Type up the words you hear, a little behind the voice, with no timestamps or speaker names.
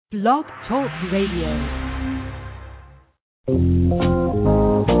Blog Talk Radio.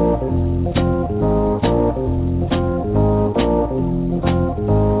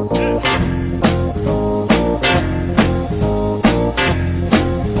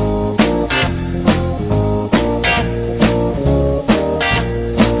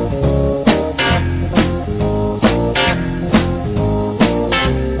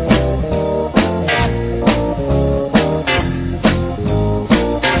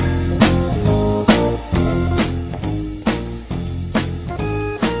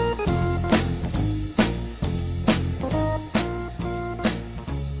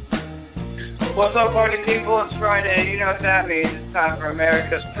 What's up, party people? It's Friday. You know what that means. It's time for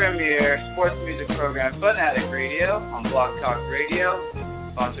America's premier sports music program, Fanatic Radio, on Blog Talk Radio,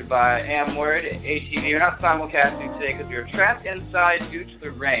 sponsored by Amword, ATV. We're not simulcasting today because we are trapped inside due to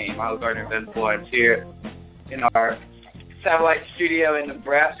the rain. Miles Gardner and Ben Florence here in our satellite studio in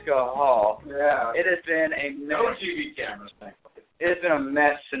Nebraska Hall. Yeah. It has been a mess. No TV cameras, thankfully. It has been a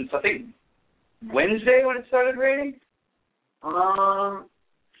mess since, I think, Wednesday when it started raining?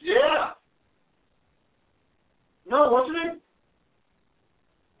 Yeah. No, wasn't it?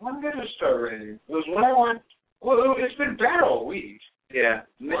 When did it start raining? It was when I went. Well, it's been bad all week. Yeah.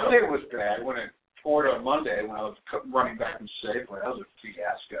 Monday was bad when it poured on Monday when I was running back from Safeway. That was a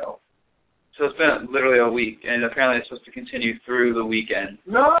fiasco. So it's been literally a week, and apparently it's supposed to continue through the weekend.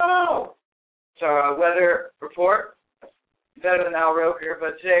 No! So weather report, better than Al Roker,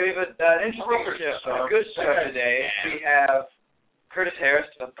 but today we have an interesting show, a good show today. We have Curtis Harris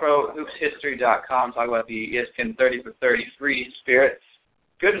of ProHoopsHistory.com talking about the ESPN 30 for 30 free Spirits.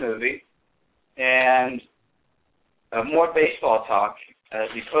 Good movie. And more baseball talk.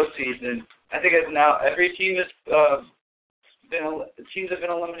 The postseason, I think it's now every team has teams have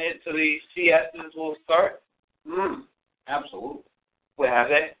been eliminated, so the CSs will start. Absolutely. What have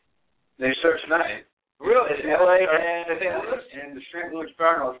they? They start tonight. Really? It's LA and the St. Louis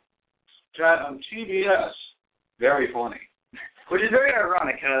Cardinals on TBS. Very funny. Which is very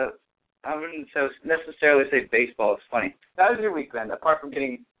ironic. I wouldn't necessarily say baseball is funny. How was your week, then, apart from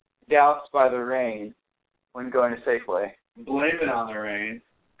getting doused by the rain when going to Safeway? Blame it on the rain.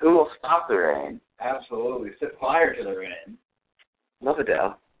 Who will stop the rain? Absolutely. Set fire to the rain. Love it,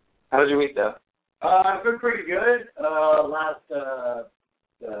 Dale. How was your week, though? It's been pretty good. Last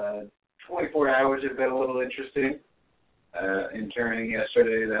 24 hours have been a little interesting. Interning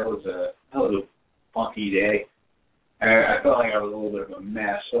yesterday, that was a funky day. I felt like I was a little bit of a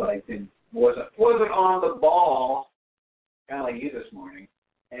mess, so I wasn't on the ball, kind of like you this morning.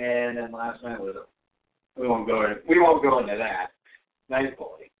 And then last night was we won't go into that. Nice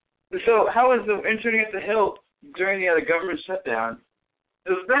boy. So how was the interning at the Hill during the government shutdown?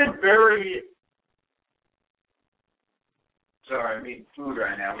 It's been very. Sorry, I'm eating food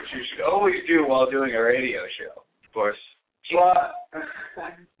right now, which you should always do while doing a radio show. Of course.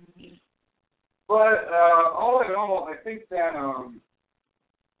 But all in all, I think that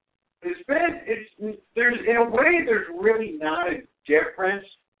there's in a way there's really not a difference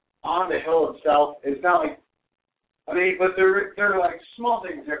on the Hill itself. It's not like, but they're like small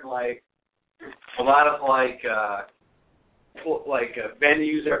things that like a lot of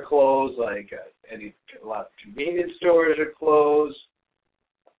venues are closed, a lot of convenience stores are closed,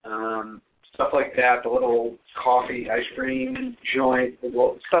 stuff like that. The little coffee, ice cream joint,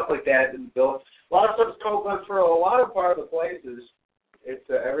 stuff like that is built. A lot of stuff's closed, but for a lot of part of the places, it's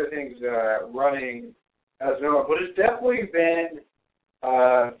everything's running as normal. But it's definitely been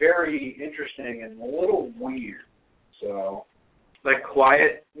very interesting and a little weird. So, like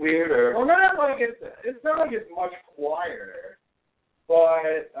quiet, weird, or well, not like it's not like it's much quieter,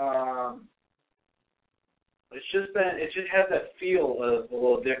 but it just has that feel of a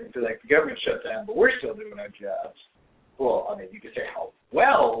little different to like the government shutdown. But we're still doing our jobs. Well, you could say how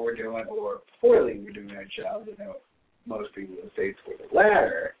well we're doing or poorly we're doing our jobs. I know most people would say it's for the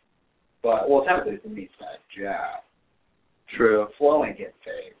latter. But, technically it's a meat-sized job. True. Flo ain't getting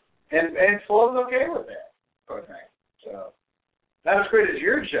paid. And Flo's okay with that, quite frankly. So, not as great as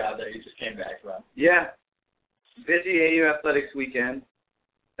your job that you just came back from. Yeah. Busy AU Athletics weekend.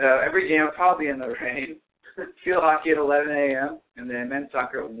 Every game will probably in the rain. Field hockey at 11 a.m. and then men's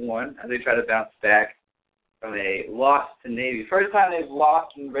soccer at 1 as they try to bounce back from a loss to Navy. First time they've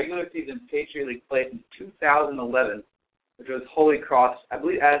lost in regular season Patriot League play since 2011, which was Holy Cross, I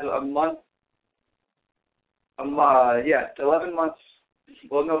believe, as a month. 11 months.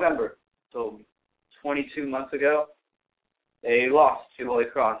 Well, November. So 22 months ago, they lost to Holy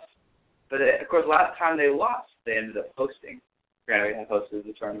Cross. But of course, last time they lost, they ended up hosting. Granted, we had hosted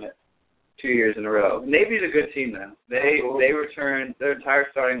the tournament. 2 years in a row. Navy's a good team now. They return their entire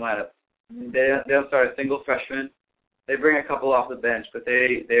starting lineup. They don't start a single freshman. They bring a couple off the bench, but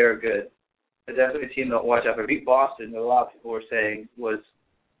they are good. They're definitely a team that watch out for. Beat Boston, that a lot of people were saying was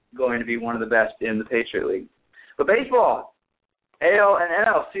going to be one of the best in the Patriot League. But baseball, AL and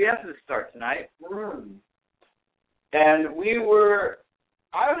NLCS start tonight. And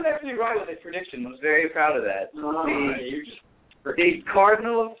I was actually right with the prediction. I was very proud of that. The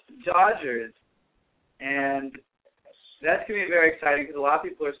Cardinals, Dodgers, and that's going to be very exciting because a lot of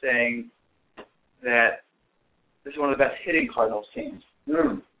people are saying that this is one of the best hitting Cardinals teams.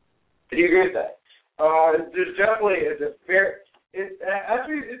 Do you agree with that? There's definitely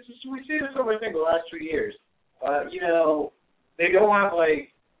we see this over, I think, the last 2 years. They don't have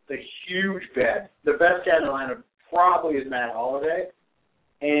like the huge bet. The best guy in the lineup probably is Matt Holliday,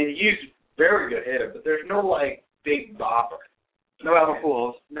 and he's a very good hitter. But there's no like big bopper. No Albert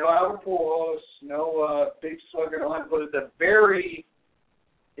Pujols. No big slugger in the lineup. But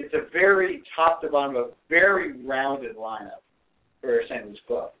it's a very top to bottom, a very rounded lineup for St. Louis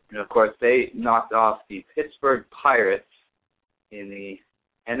Club. And of course, they knocked off the Pittsburgh Pirates in the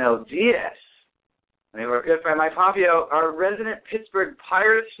NLDS. And our good friend Mike Pompeo, our resident Pittsburgh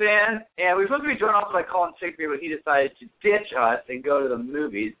Pirates fan, and we were supposed to be joined also by Colin Shakespeare, but he decided to ditch us and go to the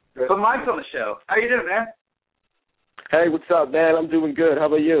movies. But Mike's on the show. How you doing, man? Hey, what's up, man? I'm doing good. How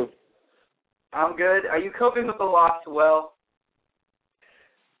about you? I'm good. Are you coping with the loss well?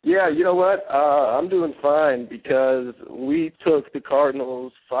 Yeah, you know what? I'm doing fine because we took the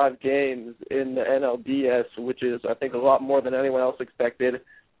Cardinals 5 games in the NLDS, which is, I think, a lot more than anyone else expected,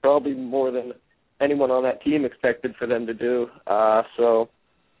 probably more than anyone on that team expected for them to do. So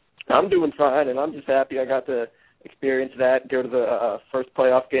I'm doing fine, and I'm just happy I got to experience that, go to the first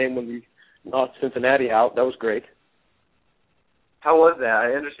playoff game when we knocked Cincinnati out. That was great. How was that?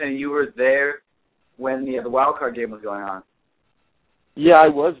 I understand you were there when the wild card game was going on. Yeah, I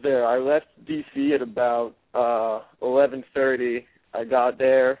was there. I left D.C. at about 11:30. I got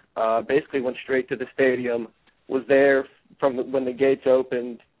there, basically went straight to the stadium, was there from when the gates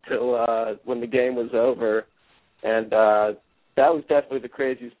opened till when the game was over, and that was definitely the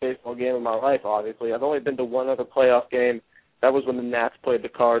craziest baseball game of my life, obviously. I've only been to one other playoff game. That was when the Nats played the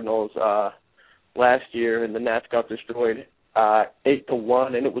Cardinals last year, and the Nats got destroyed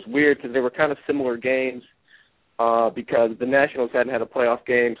 8-1, and it was weird because they were kind of similar games because the Nationals hadn't had a playoff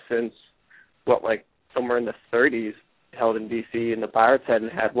game since, somewhere in the 30s held in D.C., and the Pirates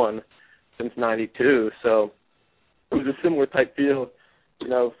hadn't had one since 92, so it was a similar type deal,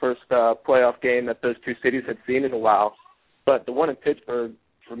 first playoff game that those two cities had seen in a while. But the one in Pittsburgh,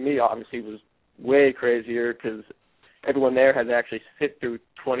 for me, obviously, was way crazier because everyone there had to actually sit through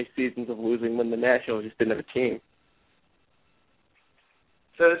 20 seasons of losing when the Nationals just didn't have a team.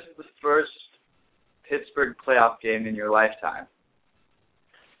 So this is the first Pittsburgh playoff game in your lifetime?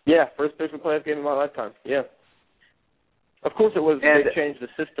 Yeah, first Pittsburgh playoff game in my lifetime, yeah. Of course they changed the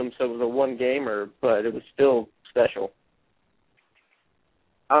system so it was a one-gamer, but it was still special.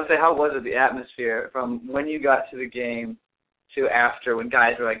 I would say, how was it, the atmosphere, from when you got to the game to after, when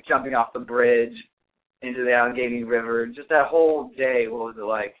guys were, jumping off the bridge into the Allegheny River, just that whole day, what was it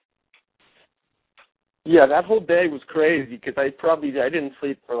like? Yeah, that whole day was crazy because I didn't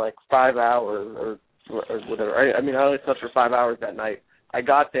sleep for 5 hours or whatever. I only slept for 5 hours that night. I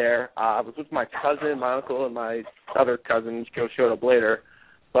got there. I was with my cousin, my uncle, and my other cousin who showed up later.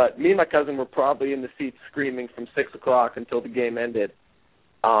 But me and my cousin were probably in the seats screaming from 6 o'clock until the game ended.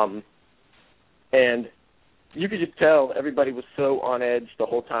 And you could just tell everybody was so on edge the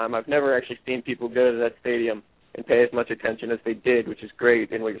whole time. I've never actually seen people go to that stadium and pay as much attention as they did, which is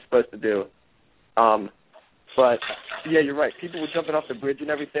great and what you're supposed to do. But, yeah, you're right. People were jumping off the bridge and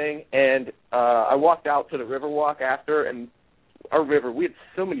everything, and I walked out to the Riverwalk after, and our river, we had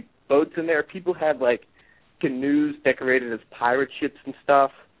so many boats in there. People had, canoes decorated as pirate ships and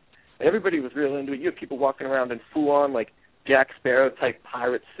stuff. And everybody was real into it. You had people walking around in full-on, Jack Sparrow-type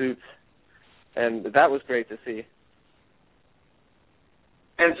pirate suits, and that was great to see.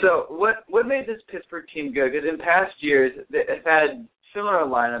 And so what made this Pittsburgh team good? Because in past years, they've had similar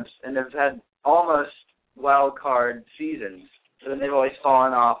lineups, and they've had almost wild card seasons, so then they've always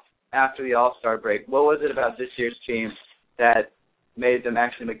fallen off after the All-Star break. What was it about this year's team that made them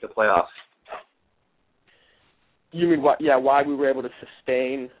actually make the playoffs? You mean why we were able to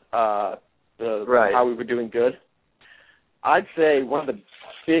sustain how we were doing good? I'd say one of the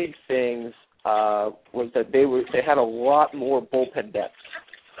big things was that they had a lot more bullpen depth,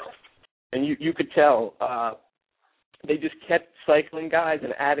 and you could tell they just kept cycling guys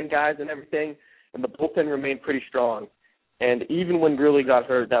and adding guys and everything, and the bullpen remained pretty strong. And even when Gurley got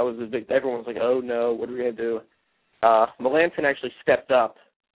hurt, that was everyone was like, oh, no, what are we going to do? Melanson actually stepped up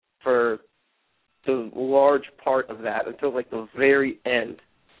for the large part of that until, like, the very end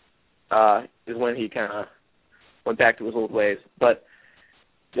is when he kind of went back to his old ways. But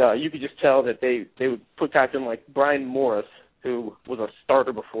you could just tell that they would put guys in like Brian Morris, who was a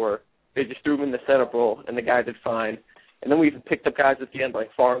starter before. They just threw him in the setup role, and the guy did fine. And then we even picked up guys at the end like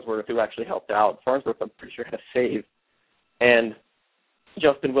Farnsworth, who actually helped out. Farnsworth, I'm pretty sure, had a save. And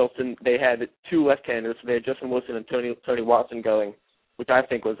Justin Wilson, they had two left-handers. So they had Justin Wilson and Tony Watson going, which I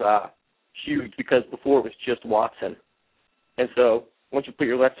think was huge because before it was just Watson. And so once you put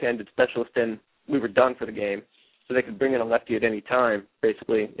your left-handed specialist in, we were done for the game. So they could bring in a lefty at any time,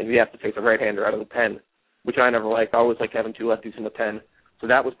 basically, and we have to face a right-hander out of the pen, which I never liked. I always liked having two lefties in the pen. So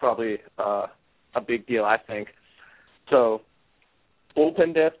that was probably a big deal, I think. So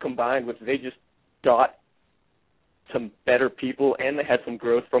bullpen depth combined with they just got some better people, and they had some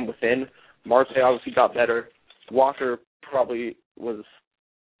growth from within. Marte obviously got better. Walker probably was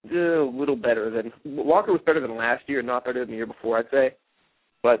a little better than – Walker was better than last year, not better than the year before, I'd say.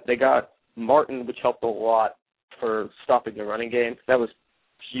 But they got Martin, which helped a lot for stopping the running game. That was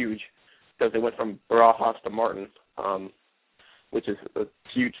huge because they went from Barajas to Martin, which is a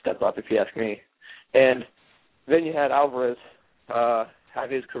huge step up if you ask me. And then you had Alvarez have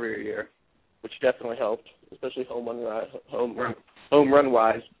his career year, which definitely helped, especially home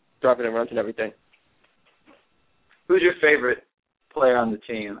run-wise, dropping in runs and everything. Who's your favorite player on the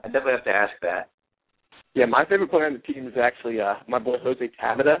team? I definitely have to ask that. Yeah, my favorite player on the team is actually my boy Jose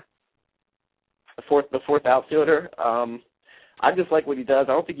Tabata, the fourth outfielder. I just like what he does.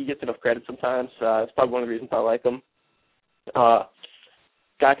 I don't think he gets enough credit sometimes. It's probably one of the reasons I like him.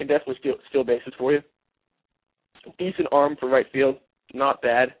 Guy can definitely steal bases for you. Decent arm for right field, not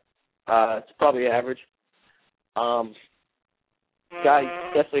bad. It's probably average. Guy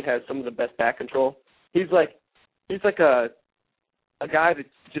definitely has some of the best back control. He's like a guy that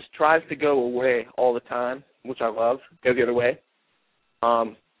just tries to go away all the time, which I love. Go the other way.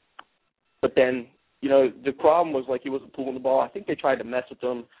 But then, the problem was like he wasn't pulling the ball. I think they tried to mess with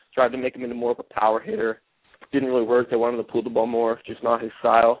him, tried to make him into more of a power hitter. Didn't really work. They wanted to pull the ball more, just not his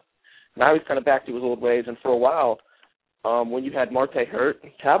style. Now he's kind of back to his old ways. And for a while, when you had Marte hurt,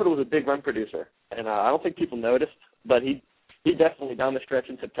 Tabata was a big run producer. And I don't think people noticed, but he definitely, down the stretch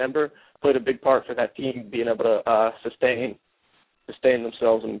in September, played a big part for that team being able to sustain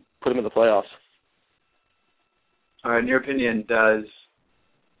themselves and put them in the playoffs. All right, in your opinion, does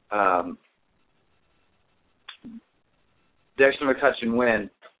Dexter McCutcheon win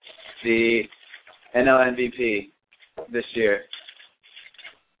the NL MVP this year?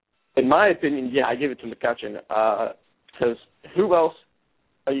 In my opinion, yeah, I give it to McCutcheon. Because who else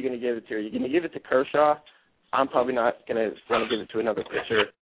are you going to give it to? Are you going to give it to Kershaw? I'm probably not going to want to give it to another pitcher.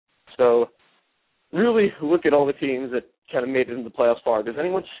 So really look at all the teams that kind of made it into the playoffs far. Does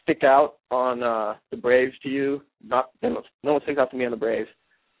anyone stick out on the Braves to you? No one sticks out to me on the Braves.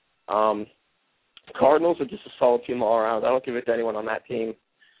 Cardinals are just a solid team all around. I don't give it to anyone on that team.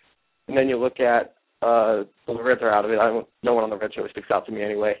 And then you look at the Reds are out of it. No one on the Reds really sticks out to me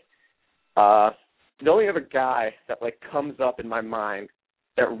anyway. The only other guy that comes up in my mind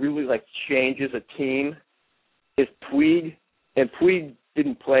that really changes a team is Puig, and Puig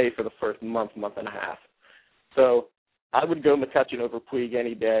didn't play for the first month and a half. So I would go McCutcheon over Puig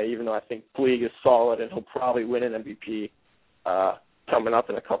any day, even though I think Puig is solid and he'll probably win an MVP coming up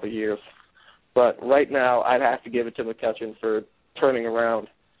in a couple of years. But right now, I'd have to give it to McCutcheon for turning around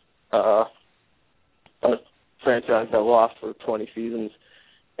a franchise that lost for 20 seasons.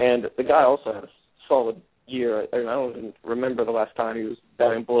 And the guy also had a solid year. I don't even remember the last time he was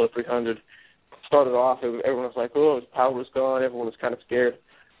batting below 300. Started off, everyone was like, oh, his power was gone. Everyone was kind of scared.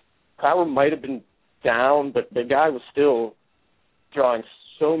 Power might have been down, but the guy was still drawing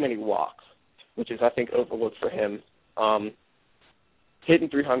so many walks, which is, I think, overlooked for him. Hitting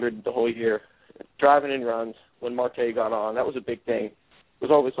 300 the whole year, driving in runs when Marte got on. That was a big thing. It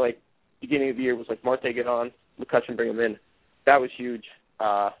was always beginning of the year was Marte get on, McCutcheon bring him in. That was huge.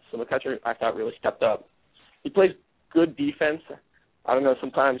 So McCutcheon, I thought, really stepped up. He plays good defense. I don't know,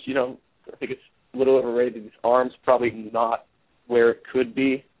 sometimes, I think it's a little overrated. His arm's probably not where it could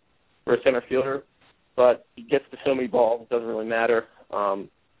be for a center fielder, but he gets to so many balls, it doesn't really matter.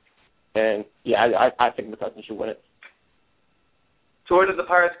 And, yeah, I think McCutcheon should win it. So where did the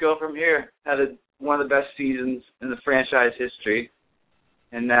Pirates go from here? Had one of the best seasons in the franchise history,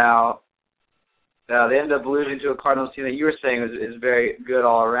 and now they ended up losing to a Cardinals team that you were saying is very good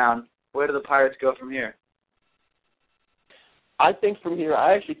all around. Where do the Pirates go from here? I think from here,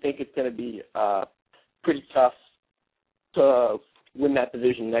 I actually think it's going to be pretty tough to win that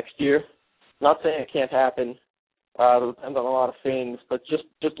division next year. Not saying it can't happen. It depends on a lot of things, but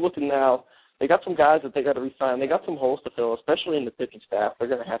just looking now, they got some guys that they got to re-sign. They got some holes to fill, especially in the pitching staff. They're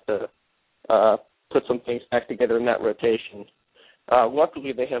going to have to put some things back together in that rotation.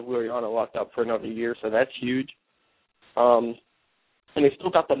 Luckily, they have Liriano locked up for another year, so that's huge. And they still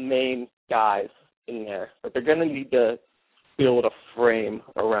got the main guys in there, but they're going to need to build a frame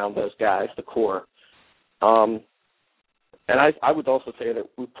around those guys, the core. And I would also say that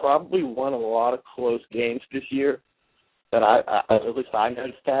we probably won a lot of close games this year. That at least I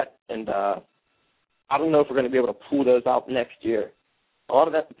noticed that, and I don't know if we're going to be able to pull those out next year. A lot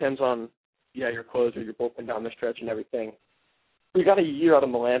of that depends on your closer, your bullpen down the stretch, and everything. We got a year out of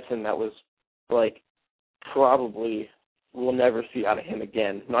Melanson that was probably we'll never see out of him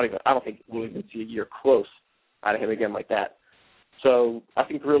again. I don't think we'll even see a year close out of him again like that. So I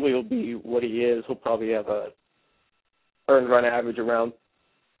think really he'll be what he is. He'll probably have a earned run average around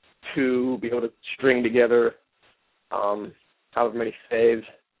 2, be able to string together however many saves.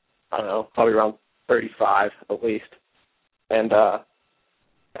 I don't know, probably around 35 at least. And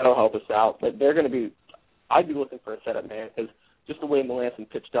that'll help us out. But I'd be looking for a setup man because just the way Melanson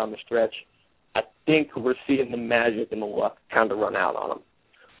pitched down the stretch, I think we're seeing the magic and the luck kind of run out on them.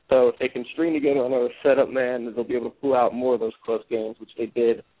 So if they can string together another setup man, they'll be able to pull out more of those close games, which they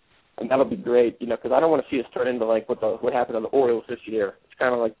did. And that'll be great, because I don't want to see us turn into what happened to the Orioles this year. It's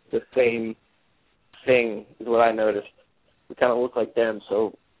kind of like the same thing is what I noticed. We kind of look like them.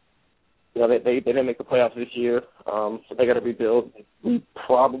 So, they didn't make the playoffs this year, so they got to rebuild. We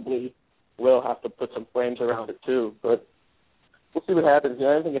probably will have to put some frames around it too, but we'll see what happens.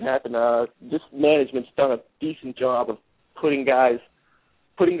 Anything can happen. This management's done a decent job of putting guys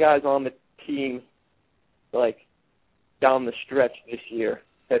on the team down the stretch this year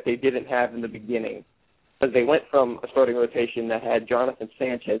that they didn't have in the beginning, because they went from a starting rotation that had Jonathan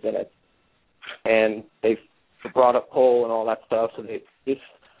Sanchez in it, and they've brought up Cole and all that stuff. So this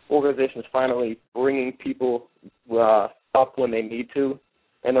organization is finally bringing people up when they need to,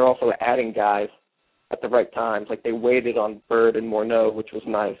 and they're also adding guys at the right times. They waited on Bird and Morneau, which was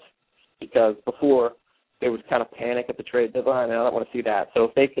nice, because before they would kind of panic at the trade deadline, and I don't want to see that. So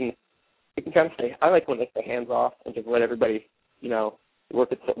if they can kind of say, I like when they take their hands off and just let everybody,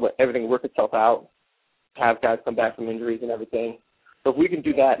 let everything work itself out, have guys come back from injuries and everything. So if we can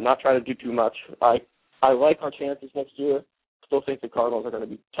do that and not try to do too much, I like our chances next year. Still think the Cardinals are going to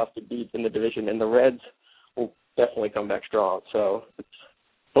be tough to beat in the division, and the Reds will definitely come back strong. So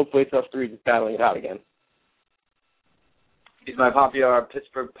hopefully it's us three just battling it out again. He's Mike Pompeo, our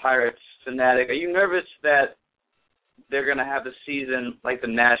Pittsburgh Pirates fanatic. Are you nervous that they're going to have a season like the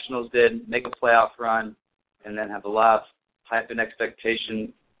Nationals did, make a playoff run, and then have a lot of hype and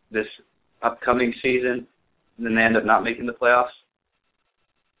expectation this upcoming season, and then they end up not making the playoffs?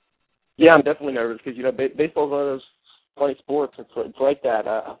 Yeah, I'm definitely nervous because, baseball's one of those funny sports. It's like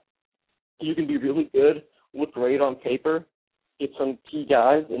that. You can be really good, look great on paper, get some key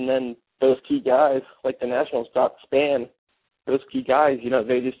guys, and then those key guys, like the Nationals, got span. Those key guys, you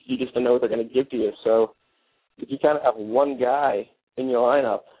just don't know what they're going to give to you. So if you kind of have one guy in your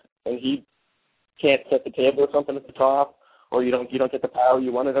lineup and he can't set the table or something at the top, or you don't get the power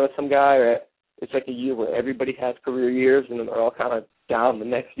you wanted out of some guy, or it's like a year where everybody has career years and then they're all kind of down the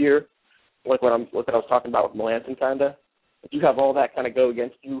next year, like what I was talking about with Melanson kind of. If you have all that kind of go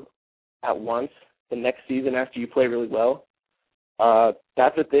against you at once the next season after you play really well,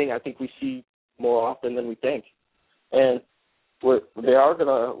 that's a thing I think we see more often than we think. And they are going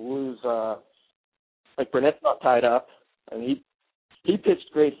to lose, Burnett's not tied up, and he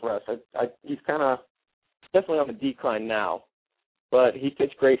pitched great for us. He's kind of definitely on the decline now, but he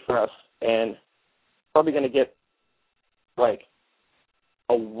pitched great for us, and probably going to get,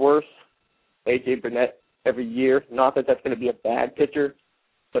 a worse A.J. Burnett every year. Not that that's going to be a bad pitcher,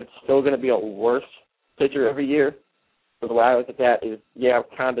 but it's still going to be a worse pitcher every year. So the way I look at that is, I'm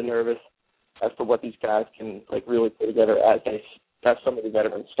kind of nervous as to what these guys can really put together as some of the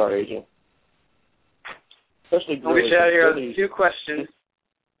veterans start aging. Especially we'll get you out of here with 2 questions.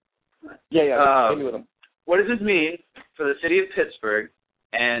 Yeah. Maybe with them. What does this mean for the city of Pittsburgh,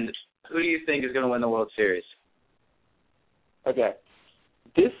 and who do you think is going to win the World Series? Okay.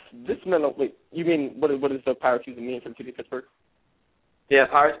 This meant, you mean what does the Pirates season mean for the city of Pittsburgh? Yeah,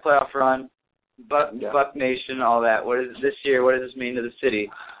 Pirates playoff run, Buck Nation, all that. What does this mean to the city?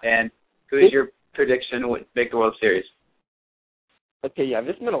 And who is your prediction would make the World Series? Okay,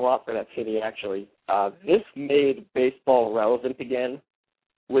 this meant a lot for that city, actually. This made baseball relevant again,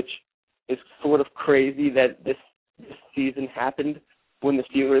 which is sort of crazy that this season happened when the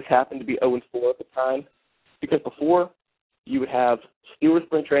Steelers happened to be 0-4 at the time. Because before, you would have Steelers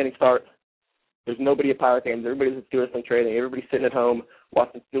spring training start. There's nobody at Pirate games. Everybody's at Steelers spring training. Everybody's sitting at home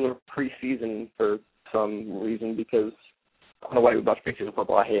watching Steelers preseason for some reason because I don't know why you would watch preseason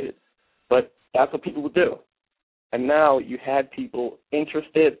football. I hate it. But that's what people would do. And now you had people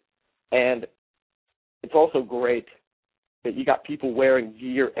interested, and it's also great that you got people wearing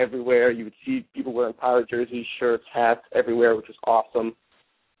gear everywhere. You would see people wearing Pirate jerseys, shirts, hats everywhere, which is awesome.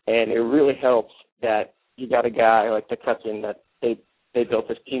 And it really helps that you got a guy like McCutcheon that they built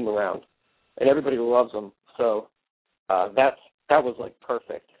this team around. And everybody loves him. So that was, like,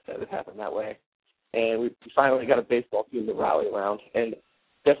 perfect that it happened that way. And we finally got a baseball team to rally around. And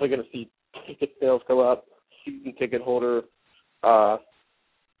definitely going to see ticket sales go up, season ticket holder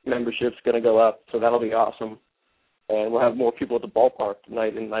membership's going to go up. So that'll be awesome. And we'll have more people at the ballpark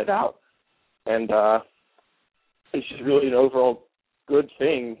night in, night out. And it's just really an overall good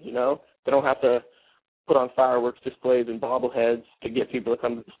thing, you know. They don't have to put on fireworks displays and bobbleheads to get people to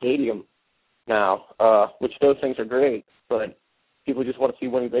come to the stadium now, which those things are great. But people just want to see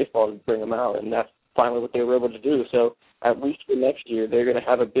winning baseball and bring them out, and that's finally what they were able to do. So at least for next year, they're going to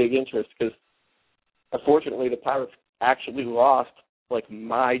have a big interest because, unfortunately, the Pirates actually lost, like,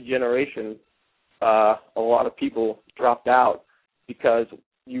 my generation. A lot of people dropped out because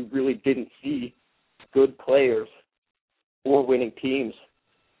you really didn't see good players or winning teams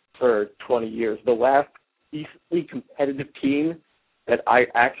for 20 years. The last decently competitive team that I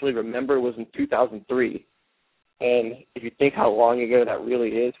actually remember was in 2003. And if you think how long ago that really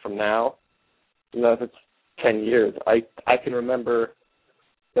is from now, you know, if it's 10 years, I can remember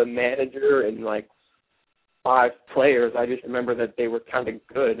the manager and, like, 5 players. I just remember that they were kind of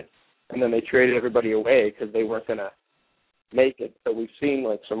good. And then they traded everybody away because they weren't going to make it. So we've seen,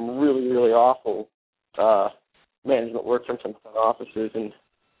 like, some really, really awful management work from some front offices. And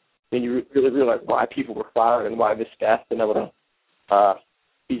then you really realize why people were fired and why this staff's been able to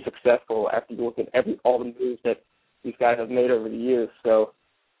be successful after you look at all the moves that these guys have made over the years. So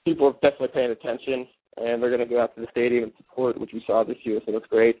people are definitely paying attention, and they're going to go out to the stadium and support, which we saw this year, so that's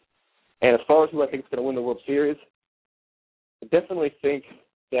great. And as far as who I think is going to win the World Series, I definitely think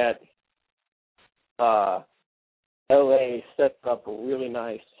that L.A. sets up really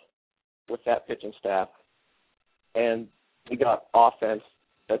nice with that pitching staff. And we got offense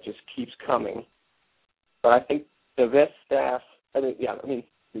that just keeps coming. But I think the best staff, the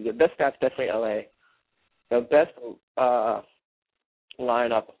best staff's definitely L.A. The best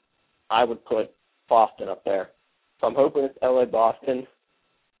lineup, I would put Boston up there. So I'm hoping it's L.A. Boston.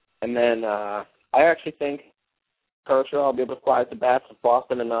 And then I actually think Kershaw will be able to fly at the bats with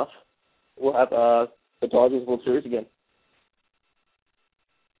Boston enough. We'll have the Dodgers World Series again.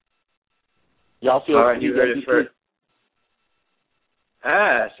 Y'all feel all right, you heard it first. So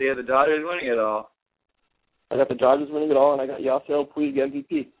you have the Dodgers winning it all. I got the Dodgers winning it all, and I got Yasiel Puig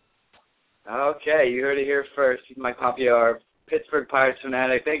MVP. Okay, you heard it here first. Mike Pompeo, our Pittsburgh Pirates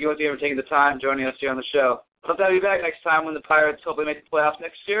fanatic. Thank you once again for taking the time joining us here on the show. Hope to have you back next time when the Pirates hopefully make the playoffs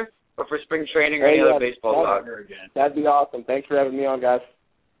next year, or for spring training or any other baseball talk. That'd be awesome. Thanks for having me on, guys.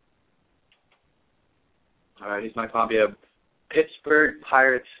 All right, he's Mike Pompeo, Pittsburgh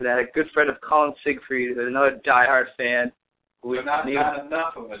Pirates fanatic, good friend of Colin Siegfried, another diehard fan. Not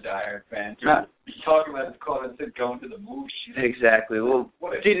enough of a diehard fan. You're talking about Colin Siegfried going to the moose. Exactly. We'll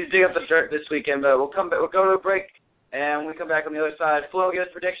continue to dig up the dirt this weekend, but we'll come back. We'll go to a break, and when we come back on the other side, Flo will give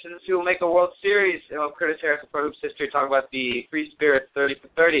us predictions who will make the World Series, and we'll have Curtis Harris of ProHoopsHistory talk about the Free Spirit 30 for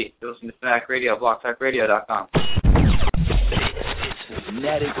 30. You'll listen to Fanatic Radio, blogtalkradio.com.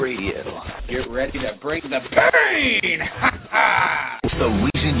 Fanatic Radio. Get ready to break the pain! It's the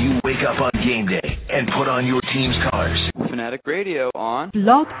reason you wake up on game day and put on your team's colors. Fanatic Radio on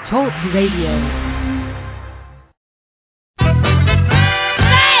Blog Talk Radio.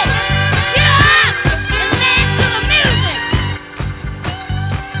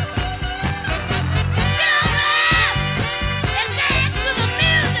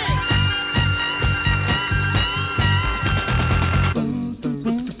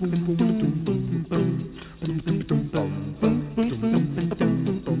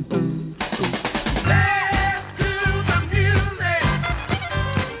 Dance to the music.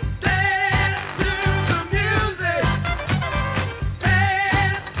 Dance to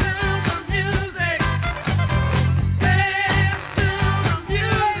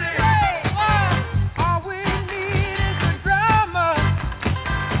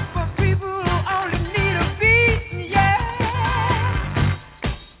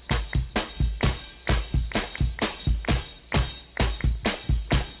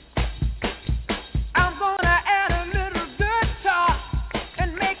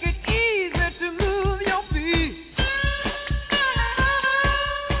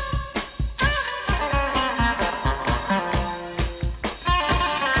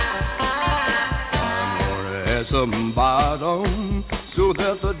the bottom, so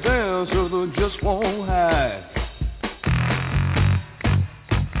that the dancers just won't hide.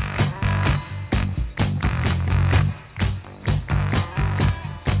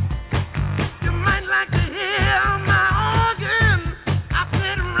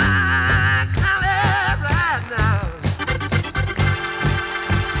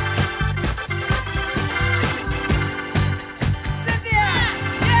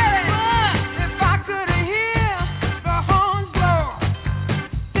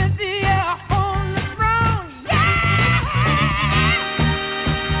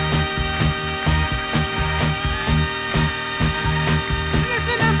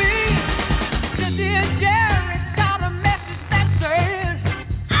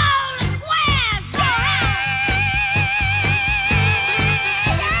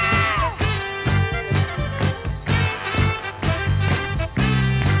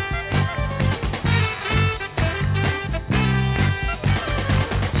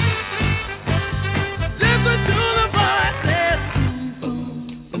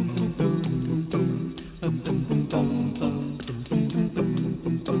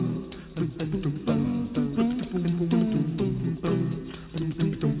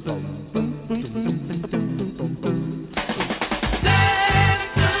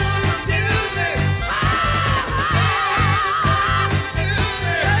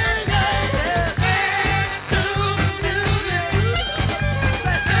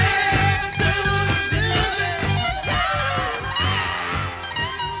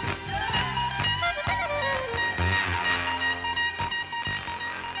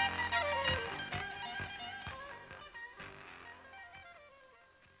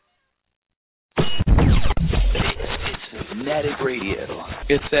 Fanatic Radio.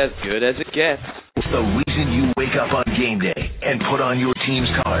 It's as good as it gets. The reason you wake up on game day and put on your team's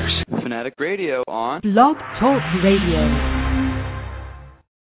colors. Fanatic Radio on Blog Talk Radio.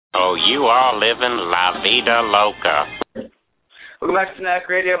 Oh, you are living La Vida Loca. Welcome back to Fanatic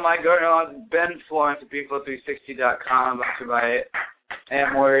Radio. Mike Gardner on Ben Florence at Beeflo360.com, brought to you by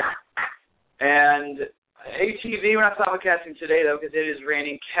Amword. And ATV, we're not simulcasting today, though, because it is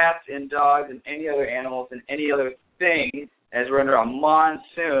raining cats and dogs and any other animals and any other thing as we're under a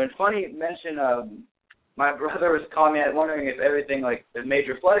monsoon. Funny mention of my brother was calling me wondering if everything, like, the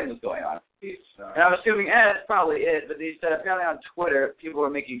major flooding was going on. And I'm assuming, that's probably it, but he said apparently on Twitter, people were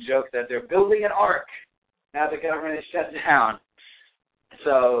making jokes that they're building an ark now the government is shut down.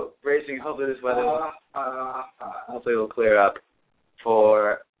 So, bracing, hopefully this weather hopefully will clear up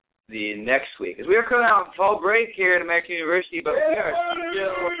for the next week. As we are coming out of fall break here at American University, but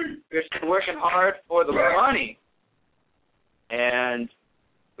we're still working hard for the money. And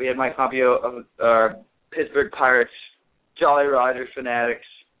we had Mike Pompeo of our Pittsburgh Pirates, Jolly Roger Fanatics.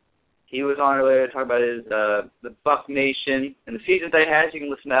 He was on earlier to talk about his the Buck Nation and the seasons they had. You can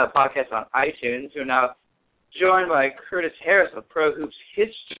listen to that podcast on iTunes. We're now joined by Curtis Harris of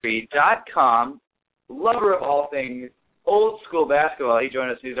ProHoopsHistory.com, lover of all things old school basketball. He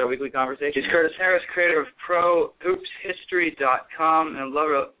joined us. He's our weekly conversation. He's Curtis Harris, creator of ProHoopsHistory.com, and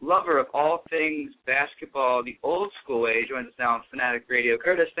lover of all things basketball the old school way. He joins us now on Fanatic Radio.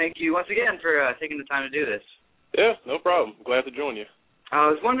 Curtis, thank you once again for taking the time to do this. Yeah, no problem. Glad to join you. I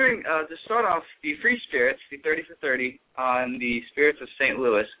was wondering, to start off, the Free Spirits, the 30 for 30, on the Spirits of St.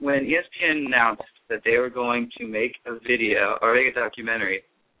 Louis, when ESPN announced that they were going to make a video or make a documentary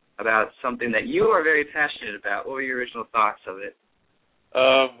about something that you are very passionate about, what were your original thoughts of it?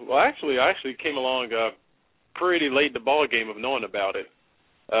 Well, I actually came along pretty late in the ball game of knowing about it.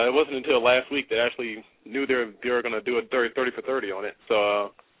 It wasn't until last week that I actually knew they were going to do a 30 for 30 on it.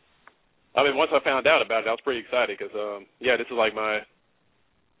 So, once I found out about it, I was pretty excited because, this is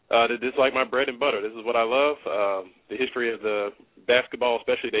like my bread and butter. This is what I love, the history of the basketball,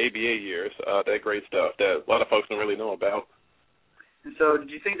 especially the ABA years, that great stuff that a lot of folks don't really know about. And so did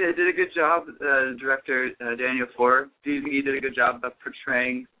you think they did a good job, Director Daniel Ford? Do you think he did a good job of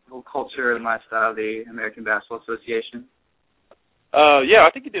portraying the whole culture and lifestyle of the American Basketball Association? Yeah, I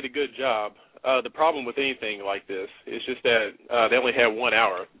think he did a good job. The problem with anything like this is just that they only have 1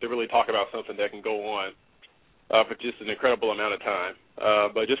 hour to really talk about something that can go on for just an incredible amount of time.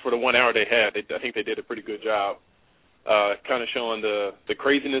 But just for the 1 hour they had, I think they did a pretty good job kind of showing the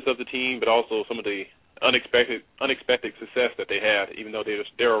craziness of the team, but also some of the unexpected success that they had, even though they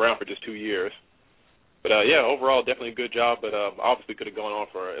were around for just 2 years. But, overall, definitely a good job, but obviously could have gone on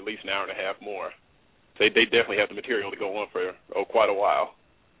for at least an hour and a half more. They definitely have the material to go on for quite a while.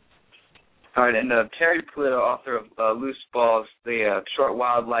 All right, and Terry Polito, author of Loose Balls, The Short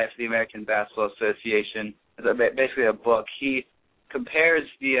Wild Life of the American Basketball Association, is basically a book. He compares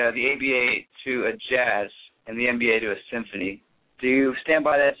the ABA to a jazz and the NBA to a symphony. Do you stand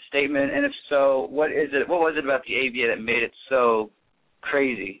by that statement? And if so, what was it about the ABA that made it so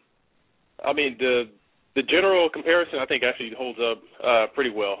crazy? I mean, the general comparison I think actually holds up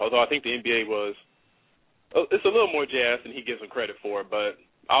pretty well. Although I think the NBA it's a little more jazz than he gives them credit for, but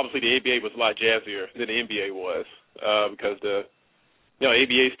obviously the ABA was a lot jazzier than the NBA was because the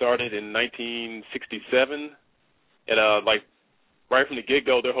ABA started in 1967, and like right from the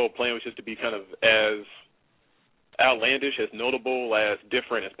get-go, their whole plan was just to be kind of as outlandish, as notable, as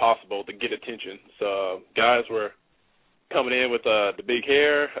different as possible to get attention. So guys were coming in with the big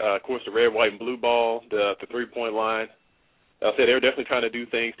hair, of course the red, white, and blue ball, the three-point line. I said they were definitely trying to do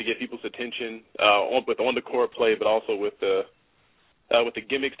things to get people's attention with on-the-court play, but also with the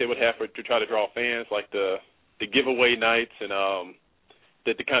gimmicks they would have to try to draw fans, like the giveaway nights and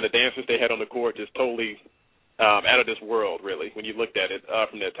the kind of dancers they had on the court, just totally out of this world, really, when you looked at it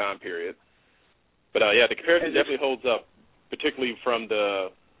from that time period. But, the comparison definitely holds up, particularly from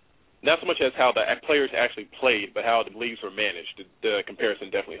not so much as how the players actually played, but how the leagues were managed. The comparison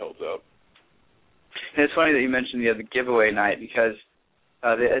definitely holds up. And it's funny that you mentioned the giveaway night because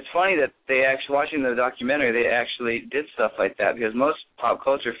it's funny that they actually, watching the documentary, they actually did stuff like that because most pop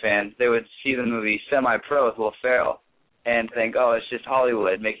culture fans, they would see the movie Semi-Pro with Will Ferrell and think, oh, it's just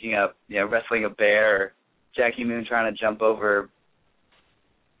Hollywood making up, wrestling a bear or Jackie Moon trying to jump over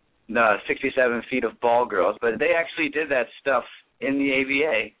 67 feet of ball girls. But they actually did that stuff in the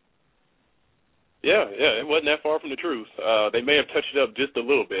ABA. Yeah, it wasn't that far from the truth. They may have touched it up just a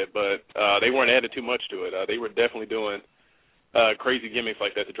little bit, but they weren't adding too much to it. They were definitely doing crazy gimmicks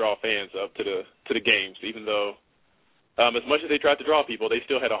like that to draw fans up to the games, even though as much as they tried to draw people, they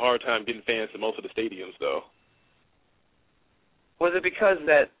still had a hard time getting fans to most of the stadiums, though. Was it because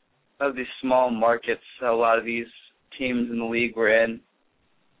of the small markets a lot of these teams in the league were in?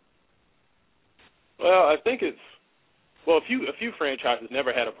 Well, I think a few franchises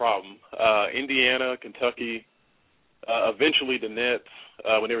never had a problem. Indiana, Kentucky, eventually the Nets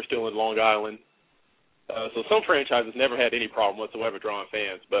when they were still in Long Island. So some franchises never had any problem whatsoever drawing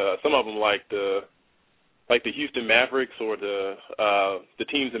fans, but some of them, like the Houston Mavericks or the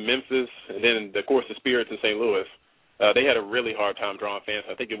teams in Memphis, and then of course the Spirits in St. Louis, they had a really hard time drawing fans.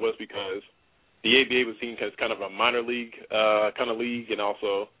 I think it was because the ABA was seen as kind of a minor league kind of league, and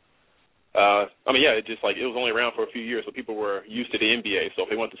also. It was only around for a few years, so people were used to the NBA. So if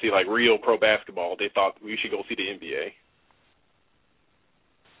they wanted to see, like, real pro basketball, they thought we should go see the NBA.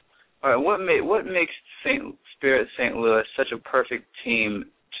 All right, what makes Spirit St. Louis such a perfect team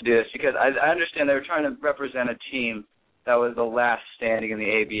to do this? Because I understand they were trying to represent a team that was the last standing in the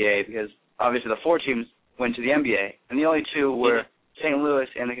ABA, because obviously the 4 teams went to the NBA, and the only 2 were St. Louis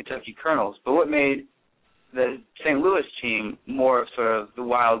and the Kentucky Colonels. But what made the St. Louis team more of sort of the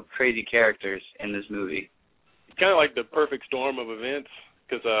wild, crazy characters in this movie? It's kind of like the perfect storm of events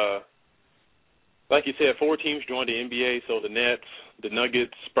because, like you said, 4 teams joined the NBA, so the Nets, the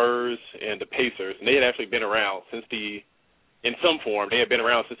Nuggets, Spurs, and the Pacers, and they had actually been around in some form, they had been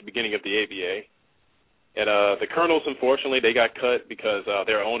around since the beginning of the ABA. And the Colonels, unfortunately, they got cut because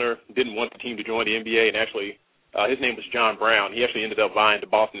their owner didn't want the team to join the NBA, and actually his name was John Brown. He actually ended up buying the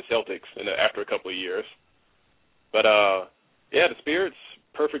Boston Celtics after a couple of years. But, the Spirits,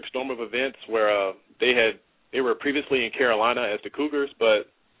 perfect storm of events where they were previously in Carolina as the Cougars, but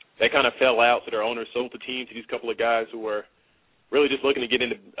they kind of fell out, so their owners sold the team to these couple of guys who were really just looking to get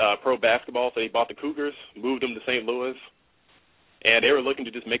into pro basketball, so they bought the Cougars, moved them to St. Louis, and they were looking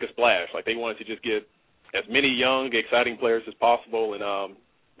to just make a splash. Like, they wanted to just get as many young, exciting players as possible, and,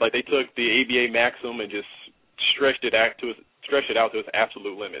 they took the ABA maximum and just stretched it out to its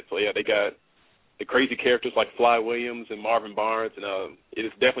absolute limit. So, they got the crazy characters like Fly Williams and Marvin Barnes, and it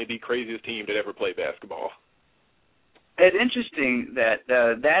is definitely the craziest team that ever played basketball. It's interesting that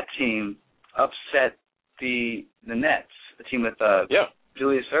that team upset the Nets, the team with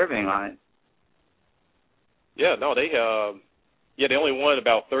Julius Erving on it. Yeah, no, they only won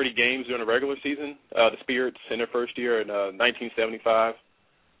about 30 games during the regular season, the Spirits in their first year in 1975.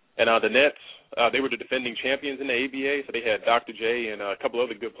 And the Nets, they were the defending champions in the ABA, so they had Dr. J and a couple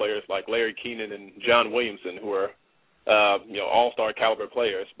other good players like Larry Keenan and John Williamson, who were, all-star caliber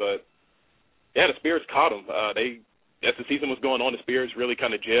players. But, the Spirits caught them. As the season was going on, the Spirits really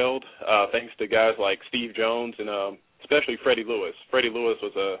kind of gelled, thanks to guys like Steve Jones and especially Freddie Lewis. Freddie Lewis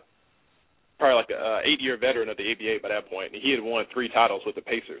was probably like an 8-year veteran of the ABA by that point, and he had won 3 titles with the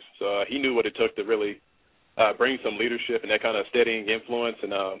Pacers. So he knew what it took to really bring some leadership and that kind of steadying influence.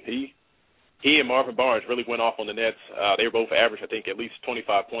 And he and Marvin Barnes really went off on the Nets. They were both average, I think, at least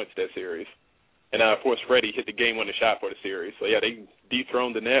 25 points that series. And, of course, Freddie hit the game-winning shot for the series. So, they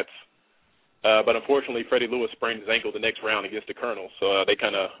dethroned the Nets. But unfortunately, Freddie Lewis sprained his ankle the next round against the Colonels, so they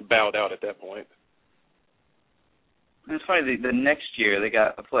kind of bowed out at that point. And it's funny, the next year they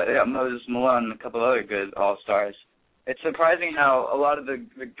got Moses Malone and a couple other good All-Stars. It's surprising how a lot of the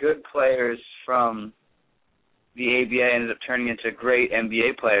good players from the ABA ended up turning into great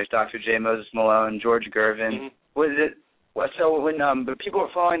NBA players. Dr. J. Moses Malone, George Gervin. So when people were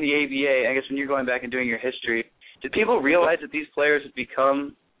following the ABA, I guess when you're going back and doing your history, did people realize that these players have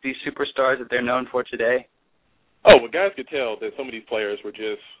become these superstars that they're known for today? Oh, well, guys could tell that some of these players were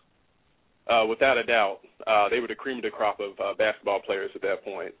just, without a doubt, they were the cream of the crop of basketball players at that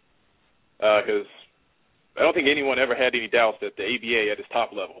point. Because I don't think anyone ever had any doubts that the ABA at its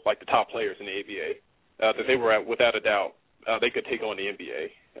top level, like the top players in the ABA, that they were, without a doubt, they could take on the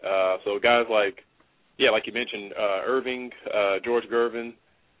NBA. So guys like, like you mentioned, Irving, George Gervin,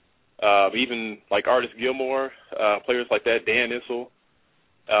 even like Artis Gilmore, players like that, Dan Issel.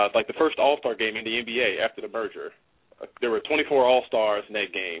 Like the first All-Star game in the NBA after the merger, there were 24 All-Stars in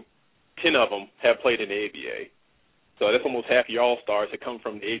that game. 10 of them have played in the ABA. So that's almost half your All-Stars that come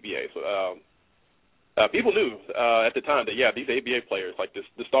from the ABA. So people knew at the time that, these ABA players, like the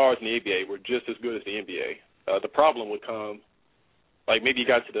stars in the ABA, were just as good as the NBA. The problem would come, like maybe you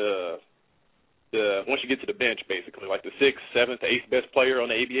got to once you get to the bench, basically, like the 6th, 7th, 8th best player on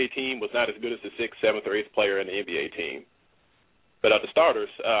the ABA team was not as good as the 6th, 7th, or 8th player in the NBA team. But the starters,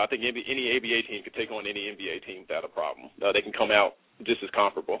 I think any ABA team could take on any NBA team without a problem. They can come out just as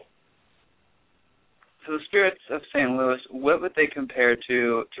comparable. So the Spirits of St. Louis, what would they compare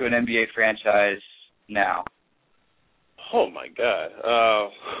to an NBA franchise now? Oh, my God.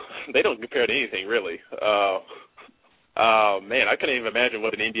 They don't compare to anything, really. Man, I couldn't even imagine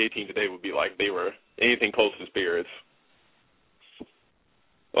what an NBA team today would be like if they were anything close to the Spirits.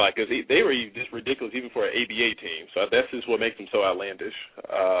 Like, cause they were just ridiculous even for an ABA team. So that's just what makes them so outlandish.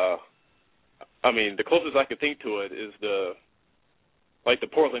 I mean, the closest I could think to it is the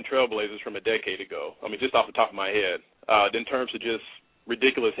Portland Trailblazers from a decade ago. I mean, just off the top of my head. In terms of just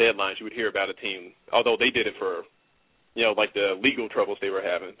ridiculous headlines you would hear about a team, although they did it for, like the legal troubles they were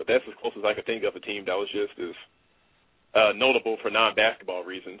having. But that's as close as I could think of a team that was just as notable for non-basketball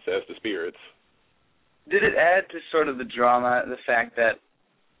reasons as the Spirits. Did it add to sort of the drama, the fact that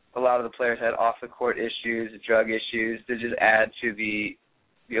a lot of the players had off-the-court issues, drug issues? Did it add to the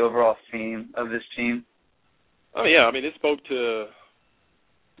overall theme of this team? Oh, yeah. I mean, it spoke to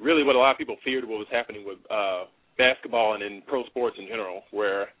really what a lot of people feared what was happening with basketball and in pro sports in general,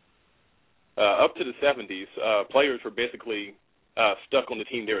 where up to the 70s, players were basically stuck on the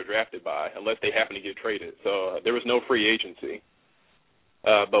team they were drafted by unless they happened to get traded. So there was no free agency.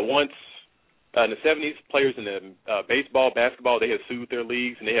 But once in the 70s, players in the baseball, basketball, they had sued their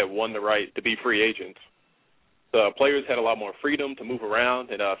leagues and they had won the right to be free agents. So players had a lot more freedom to move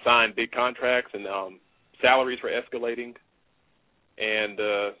around and sign big contracts, and salaries were escalating. And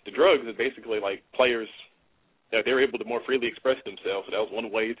the drugs is basically like players, they were able to more freely express themselves. So that was one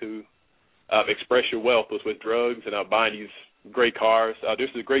way to express your wealth was with drugs and buying these great cars. There's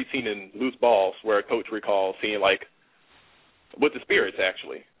a great scene in Loose Balls where a coach recalls seeing with the Spirits,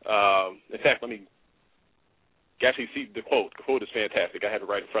 actually. In fact, let me actually see the quote. The quote is fantastic. I have it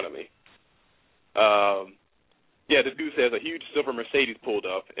right in front of me. This dude says a huge silver Mercedes pulled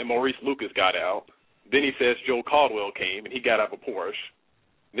up, and Maurice Lucas got out. Then he says Joe Caldwell came, and he got out of a Porsche.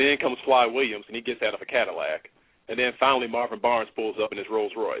 Then comes Fly Williams, and he gets out of a Cadillac. And then finally Marvin Barnes pulls up in his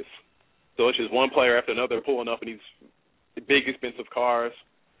Rolls Royce. So it's just one player after another pulling up in these big, expensive cars.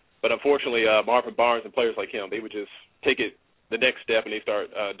 But unfortunately, Marvin Barnes and players like him, they would just take it the next step, and they start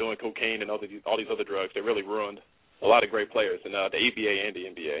doing cocaine and all these other drugs that really ruined a lot of great players in the ABA and the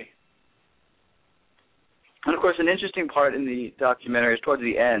NBA. And, of course, an interesting part in the documentary is towards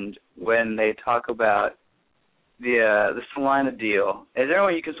the end when they talk about the Salina deal. Is there any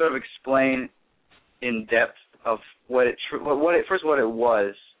way you can sort of explain in depth of what it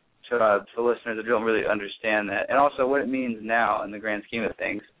was to listeners that don't really understand that, and also what it means now in the grand scheme of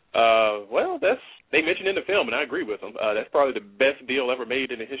things? Well, they mentioned in the film, and I agree with them. That's probably the best deal ever made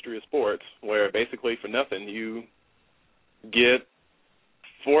in the history of sports, where basically for nothing you get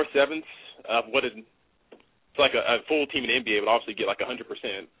 4/7 of what it's like a full team in the NBA would obviously get like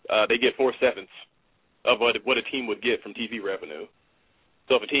 100%. They get 4/7 of what a team would get from TV revenue.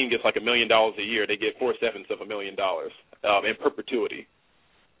 So if a team gets like $1 million a year, they get 4/7 of $1 million in perpetuity.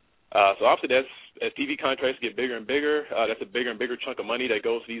 So obviously as TV contracts get bigger and bigger, that's a bigger and bigger chunk of money that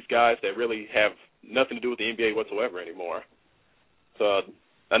goes to these guys that really have nothing to do with the NBA whatsoever anymore. So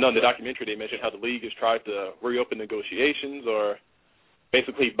I know in the documentary they mentioned how the league has tried to reopen negotiations or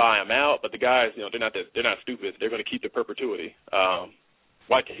basically buy them out, but the guys, they're not stupid. They're going to keep the perpetuity.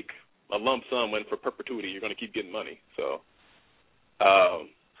 Why take a lump sum when for perpetuity you're going to keep getting money. So I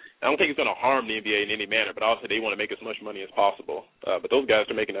don't think it's going to harm the NBA in any manner, but also they want to make as much money as possible. But those guys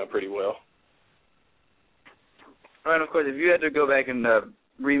are making out pretty well. Right, of course, if you had to go back and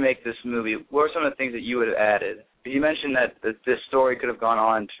remake this movie, what are some of the things that you would have added? You mentioned that this story could have gone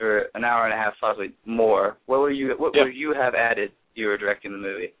on for an hour and a half, possibly more. What would you have added if you were directing the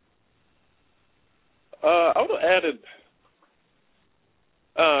movie? I would have added,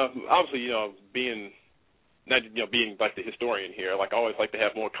 obviously, being like the historian here, like I always like to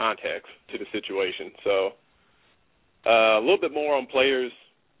have more context to the situation. So a little bit more on players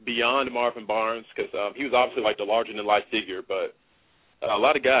beyond Marvin Barnes, because he was obviously like the larger-than-life figure, but a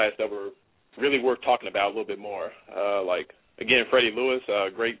lot of guys that were really worth talking about a little bit more. Like, again, Freddie Lewis, a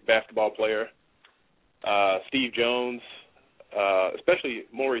great basketball player. Steve Jones, especially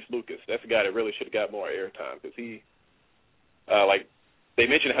Maurice Lucas. That's a guy that really should have got more airtime, because he, like, they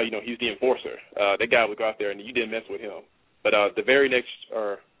mentioned how, he's the enforcer. That guy would go out there and you didn't mess with him. But the very next,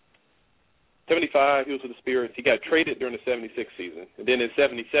 75, he was with the Spirits. He got traded during the 76 season. And then in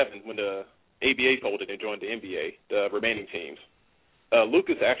 77, when the ABA folded and joined the NBA, the remaining teams,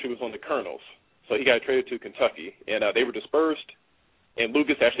 Lucas actually was on the Colonels. So he got traded to Kentucky, and they were dispersed, and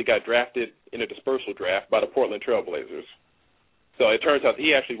Lucas actually got drafted in a dispersal draft by the Portland Trail Blazers. So it turns out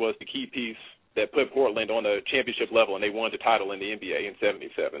he actually was the key piece that put Portland on the championship level, and they won the title in the NBA in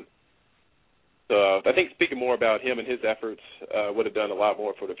 77. So I think speaking more about him and his efforts would have done a lot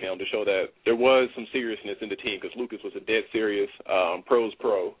more for the film to show that there was some seriousness in the team, because Lucas was a dead serious pro's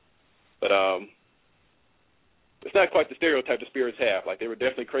pro. But it's not quite the stereotype the Spirits have. Like, they were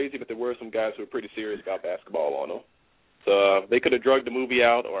definitely crazy, but there were some guys who were pretty serious about basketball on them. So they could have drugged the movie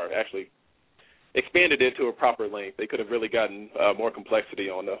out, or actually expanded it to a proper length. They could have really gotten more complexity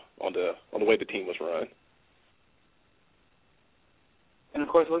on the way the team was run. And of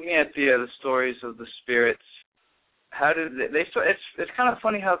course, looking at the stories of the Spirits, how did they start? It's kind of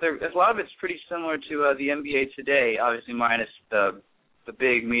funny how a lot of it's pretty similar to the NBA today, obviously minus the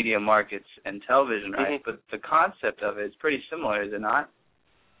big media markets and television, right? Mm-hmm. But the concept of it is pretty similar, is it not?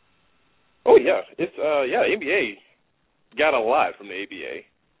 Oh yeah, it's NBA got a lot from the ABA.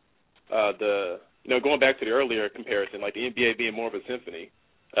 Going back to the earlier comparison, like the NBA being more of a symphony,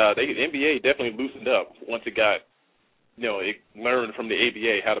 the NBA definitely loosened up once it got, it learned from the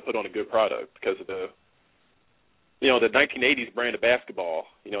ABA how to put on a good product, because of the 1980s brand of basketball,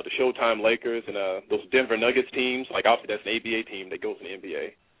 the Showtime Lakers and those Denver Nuggets teams, like obviously that's an ABA team that goes in the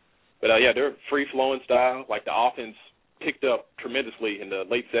NBA. But they're free-flowing style. Like, the offense picked up tremendously in the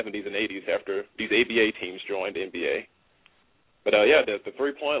late 70s and 80s after these ABA teams joined the NBA. But the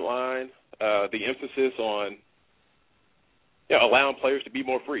three-point line, the emphasis on allowing players to be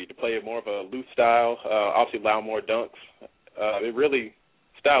more free, to play more of a loose style, obviously allow more dunks. It really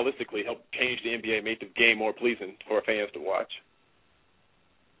stylistically helped change the NBA, made the game more pleasing for fans to watch.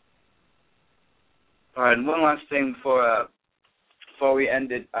 All right, and one last thing before we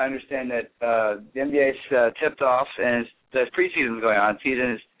end it. I understand that the NBA's tipped off and the preseason is going on.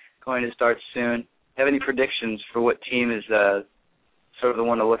 Season is going to start soon. Have any predictions for what team is sort of the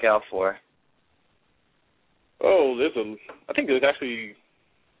one to look out for? Oh, I think there's actually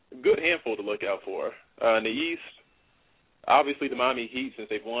a good handful to look out for. In the East, obviously the Miami Heat, since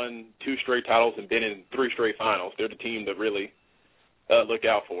they've won 2 straight titles and been in 3 straight finals, they're the team to really look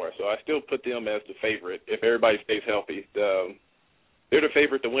out for. So I still put them as the favorite if everybody stays healthy. They're the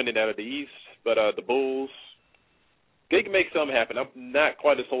favorite to win it out of the East, but the Bulls, they can make something happen. I'm not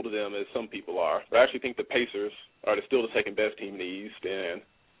quite as sold to them as some people are, but I actually think the Pacers are still the second best team in the East, and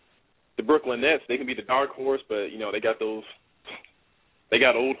the Brooklyn Nets, they can be the dark horse, but they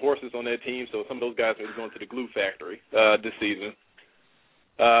got old horses on their team, so some of those guys are going to the glue factory this season.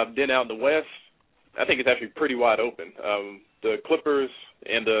 Then out in the West, I think it's actually pretty wide open. The Clippers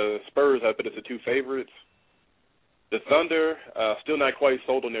and the Spurs, I put as the 2 favorites. The Thunder, still not quite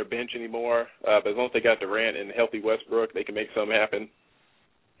sold on their bench anymore, but as long as they got Durant and healthy Westbrook, they can make something happen.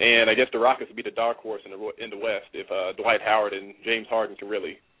 And I guess the Rockets would be the dark horse in the West if Dwight Howard and James Harden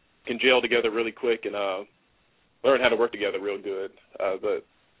can gel together really quick and learn how to work together real good. But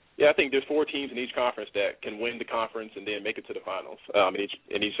I think there's 4 teams in each conference that can win the conference and then make it to the finals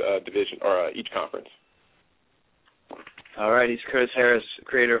in each division or each conference. All right, he's Curtis Harris,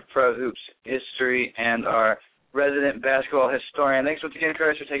 creator of Pro Hoops History and our resident basketball historian. Thanks once again,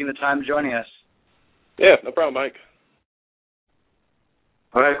 Curtis, for taking the time joining us. Yeah, no problem, Mike.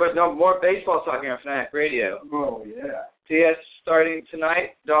 All right, of course, no more baseball talking on Fanatic Radio. Oh, yeah. CS starting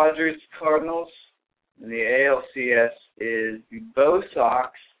tonight, Dodgers, Cardinals. And the ALCS is the Bo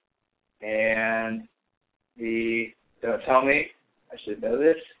Sox and don't tell me, I should know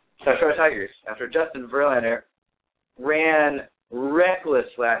this, Detroit Tigers, after Justin Verlander ran reckless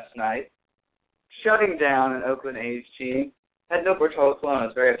last night, shutting down an Oakland A's team. Had no Bartolo Colon. I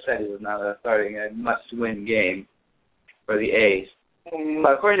was very upset he was not starting a must-win game for the A's.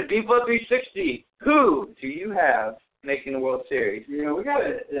 According to B-Blood360, who do you have making the World Series? We got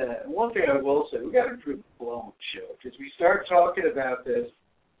to, one thing I will say, we got to improve the flow on the show, because we start talking about this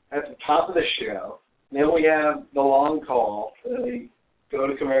at the top of the show, then we have the long call, we go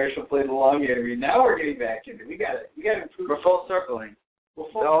to commercial, play the long interview, now we're getting back into it. We got to improve. We're full circling. We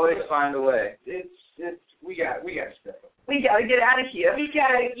always find a way. We got to step up. We got to get out of here. We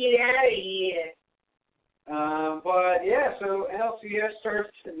got to get out of here. But, yeah, so LCS starts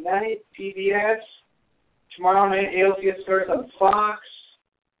tonight, PBS. Tomorrow night, ALCS starts on Fox.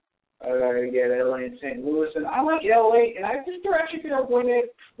 You get LA and St. Louis. And I like LA, and I think they're actually going to win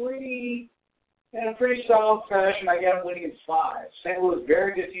it in a pretty solid fashion. I got them winning in 5. St. Louis,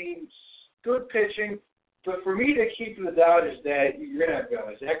 very good team, good pitching. But for me to keep the Dodgers, that you're going to have to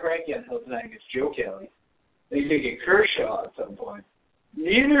go Zach Greinke on Hill tonight against Joe Kelly. Then you're going to get Kershaw at some point.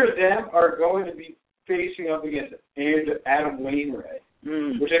 Neither of them are going to be facing up against Adam Wainwright,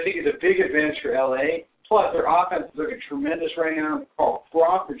 which I think is a big advantage for LA. Plus, their offense is looking tremendous right now. Carl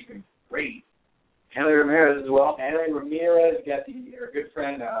Crawford's been great. Henry Ramirez as well. Henry Ramirez got our good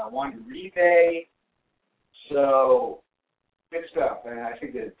friend Juan Uribe. So, good stuff. And I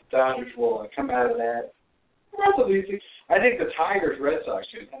think the Dodgers will come out of that. I think the Tigers-Red Sox,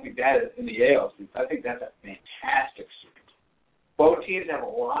 I think that is in the ALC. I think that's a fantastic series. Both teams have a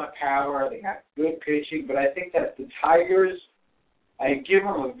lot of power. They got good pitching, but I think that the Tigers, I give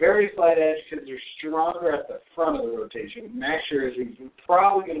them a very slight edge because they're stronger at the front of the rotation. Max Scherzer, who's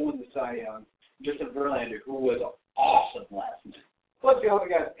probably going to win the Cy Young. Justin Verlander, who was awesome last night. Plus, you also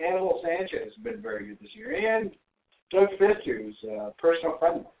got Anibal Sanchez, who's been very good this year, and Doug Fister, who's a personal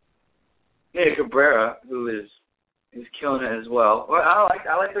friend. Yeah, Cabrera, who is killing it as well. Well, I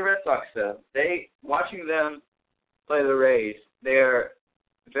like the Red Sox though. Watching them play the Rays, they're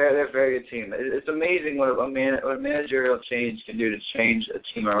a very good team. It's amazing what a managerial change can do to change a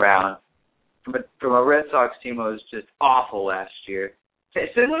team around. From a Red Sox team that was just awful last year.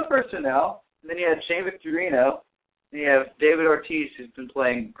 Similar personnel. And then you have Shane Victorino. And you have David Ortiz, who's been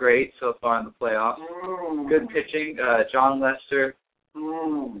playing great so far in the playoffs. Good pitching. John Lester.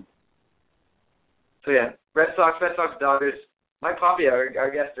 So, yeah, Red Sox, Dodgers. Mike Pompeo,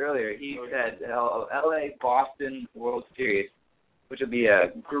 our guest earlier, he said LA-Boston World Series, which would be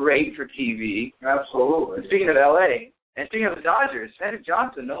great for TV. Absolutely. And speaking of LA, and speaking of the Dodgers, Magic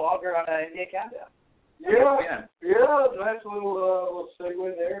Johnson no longer on an NBA countdown. Yeah, nice little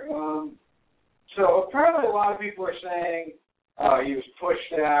segue there. So apparently a lot of people are saying he was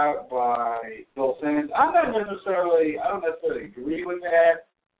pushed out by Bill Simmons. I don't necessarily agree with that.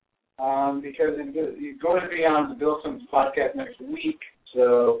 Because he's going to be on the Bill Simmons podcast next week,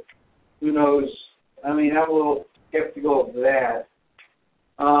 so who knows? I mean, I'm a little skeptical of that.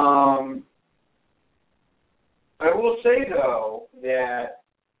 I will say though that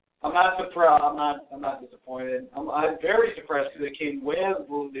I'm not surprised. I'm not disappointed. I'm very surprised because they came way out of the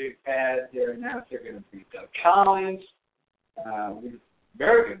blue. They've had their announced they're going to beat Doug Collins.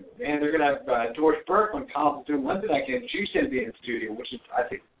 Very good, and they're going to have George Burke when Collins is doing Wednesday night games. She's going to be in the studio, which is I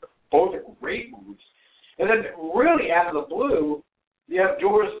think. Both are great moves. And then really out of the blue, you have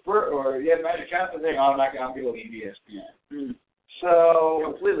Magic Johnson saying, I'm not going to be leaving ESPN. So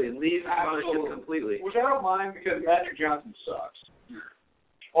completely. Leave ownership completely. Which I don't mind because Magic Johnson sucks.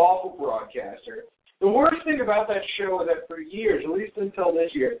 Awful broadcaster. The worst thing about that show is that for years, at least until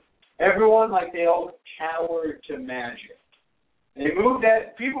this year, everyone, they all cowered to Magic. They moved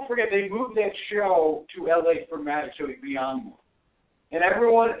that, people forget they moved that show to LA for Magic so he'd be on more. And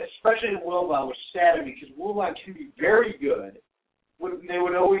everyone, especially Wilbon, was sad at me because Wilbon can be very good. They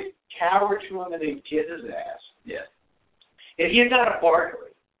would always cower to him and they'd kiss his ass. Yeah. And he's not a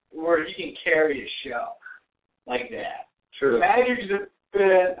Barkley where he can carry a show like that. True. Magic's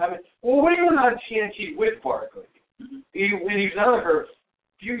been, when he was on TNT with Barkley, when he was on it for a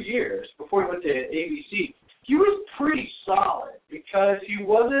few years before he went to ABC, he was pretty solid because he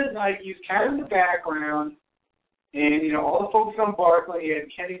wasn't he was kind of in the background. And, all the folks on Barkley, you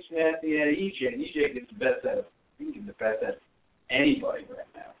had Kenny Smith, you had EJ, and EJ gets the best out of anybody right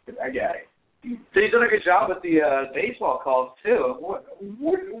now. I got it. So he's done a good job with the baseball calls, too. What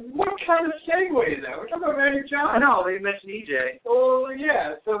kind of segue is that? We're talking about Magic Johnson. I know, they mentioned EJ. Oh,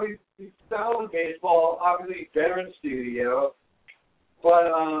 yeah, so he's solid in baseball, obviously better in the studio. But,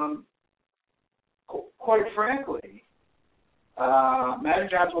 quite frankly, Magic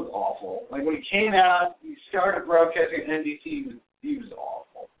Johnson was awful. When he came out, he started broadcasting at NBC, he was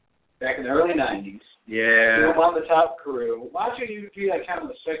awful. back in the early 90s. Yeah. We were on the top crew. Watching you be like kind of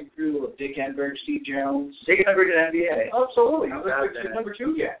the second crew of Dick Enberg, Steve Jones. Dick Enberg in NBA. Absolutely. I was like the number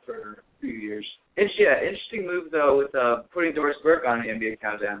 2 guy for a few years. Interesting move, though, with putting Doris Burke on the NBA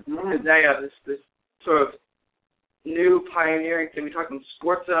Countdown. Because now you have this sort of new pioneering thing. We talked in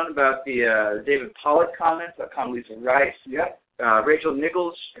Sports Zone about the David Pollock comments about Condoleezza Rice. Yep. Rachel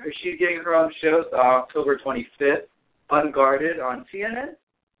Nichols, she's getting her own show October 25th, Unguarded on CNN.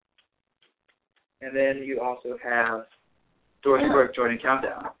 And then you also have Doris Burke joining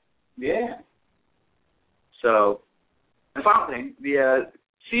Countdown. Yeah. So, the final thing, the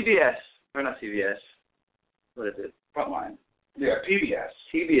CBS, or not CBS, what is it? Frontline. Yeah, PBS.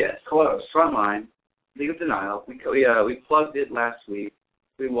 CBS. Close. Frontline, League of Denial. We plugged it last week.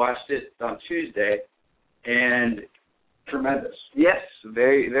 We watched it on Tuesday, and tremendous. Yes,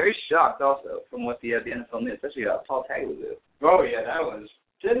 very, very shocked also from what the NFL knew, especially Paul Tagliabue did. Oh yeah, that was.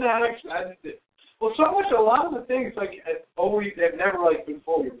 Didn't I expect it? Well, so much. A lot of the things they've never been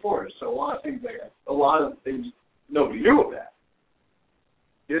fully reported. So a lot of things nobody knew of that.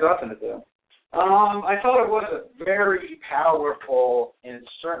 Your thoughts on it though? I thought it was a very powerful and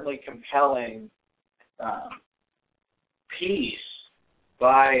certainly compelling piece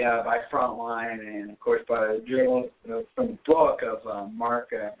by Frontline and, of course, by a journalist from the book of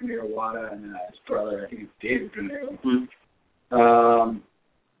Mark Panero and his brother, I think it's David Panero. Mm-hmm.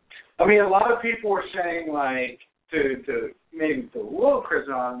 I mean, a lot of people were saying, like, to maybe put a little Chris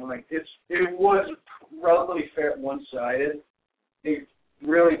on, like, it was relatively fair, one-sided. It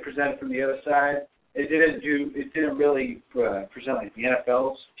really presented from the other side. It didn't really present like the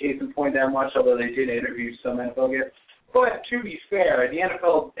NFL's case in point that much, although they did interview some NFL guys. But to be fair, the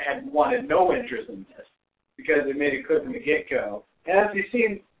NFL had wanted no interest in this because it made it clear from the get-go. And as you've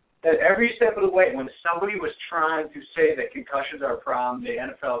seen, at every step of the way, when somebody was trying to say that concussions are a problem, the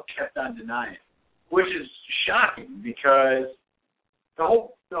NFL kept on denying it, which is shocking because the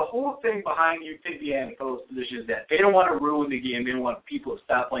whole thing behind the NFL's position is that they don't want to ruin the game. They don't want people to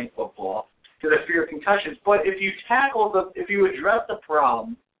stop playing football because they fear concussions. But if you address the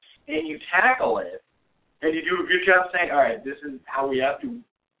problem and you tackle it, and you do a good job saying, all right, this is how we have to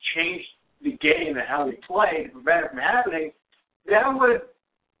change the game and how we play to prevent it from happening, that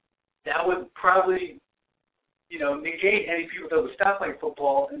would probably, negate any people that would stop playing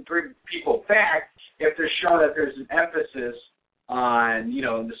football and bring people back if they're shown that there's an emphasis on,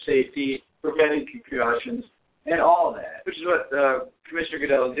 the safety, preventing concussions, and all of that. Which is what Commissioner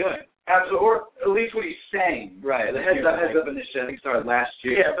Goodell is doing. Absolutely, or at least what he's saying. Right. The heads up initiative, I think, started last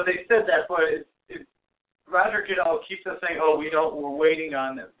year. Yeah, but they said that, but Roger Goodell keeps us saying, we're waiting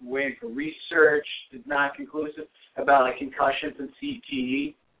for research. It's not conclusive about concussions and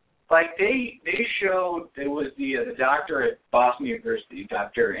CTE. Like they showed it was the doctor at Boston University,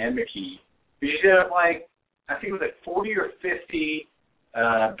 Dr. Ann McKee. She said I think it was 40 or 50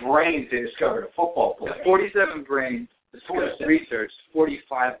 brains they discovered a football player. 47 brains. Research.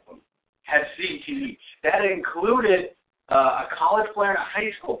 45 of them had CTE. That included a college player and a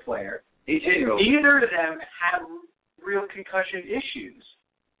high school player. Neither of them had real concussion issues.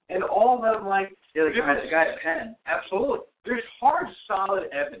 And all of them, the guy at Penn. Absolutely. There's hard, solid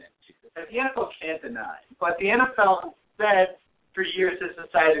evidence that the NFL can't deny. But the NFL said for years has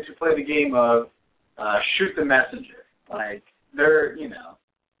decided to play the game of shoot the messenger.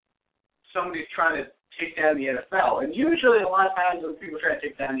 Somebody's trying to take down the NFL. And usually a lot of times when people try to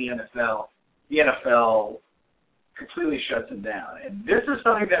take down the NFL completely shuts them down. And this is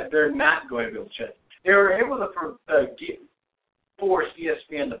something that they're not going to be able to shut. They were able to force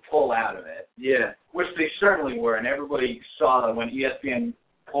ESPN to pull out of it. Yeah. Which they certainly were, and everybody saw that when ESPN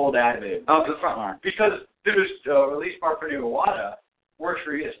pulled out of it. Oh, the front line. Because there's, at least Mark Pompeo works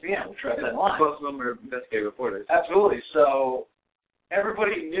for ESPN, which read that line. Both of them are investigative reporters. Absolutely. So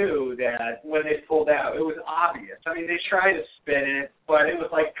everybody knew that when they pulled out, it was obvious. I mean, they tried to spin it, but it was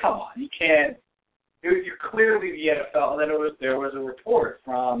come on, you can't. You're clearly the NFL, and then there was a report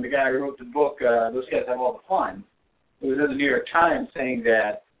from the guy who wrote the book, Those Guys Have All the Fun. It was in the New York Times saying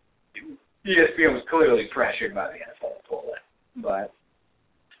that ESPN was clearly pressured by the NFL to pull it. But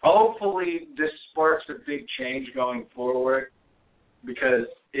hopefully this sparks a big change going forward because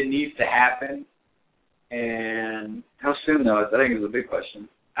it needs to happen. And how soon, though? I think is a big question.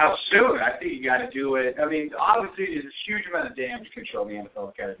 How soon? I think you got to do it. I mean, obviously there's a huge amount of damage control in the NFL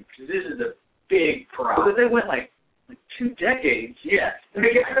Academy because this is a big problem. But they went 2 decades. Yeah. And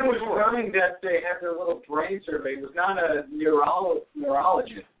the guy was running that they had their little brain survey was not a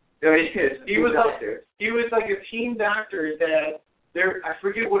neurologist. He was like a team doctor that I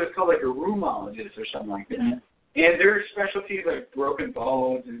forget what it's called, a rheumatologist or something like that. Mm-hmm. And their specialty sees like broken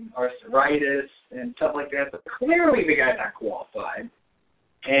bones and arthritis and stuff like that. But clearly the guy's not qualified.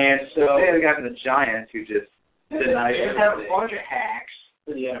 And so they have a guy from the Giants who just denied it. They have a bunch of hacks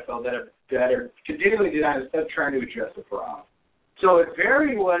for the NFL that are continually denying instead of trying to address the problem. So it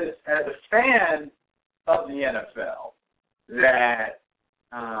very was, as a fan of the NFL, that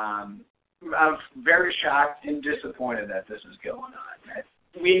I'm very shocked and disappointed that this is going on. Right?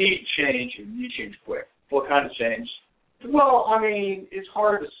 We need change, and we need change quick. What kind of change? Well, I mean, it's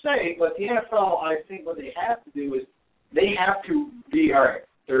hard to say, but the NFL, I think what they have to do is they have to be, all right,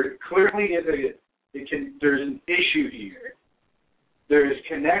 there clearly is there's an issue here. There's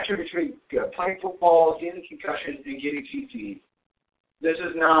connection between playing football, getting concussions, and getting CTE. This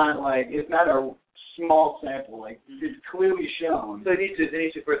is not it's not a small sample. Like, it's clearly shown. So they need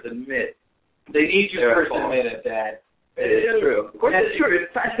to first admit. They need to first admit that. It is true. Of course it's true.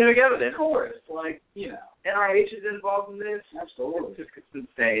 It's scientific evidence. Of course. NIH is involved in this. Absolutely. It's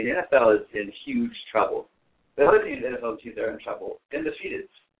insane. The NFL is in huge trouble. The other teams, NFL teams, are in trouble. Undefeated.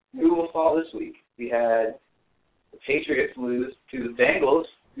 Who will fall this week? We had the Patriots lose to the Bengals.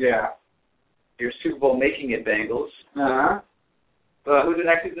 Yeah. Your Super Bowl making it Bengals. Uh-huh. Who's the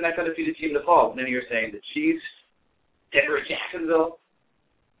next undefeated team to fall? Then you're saying the Chiefs, Denver, Jacksonville.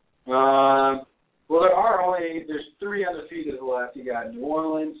 Well, there's 3 undefeated left. You got New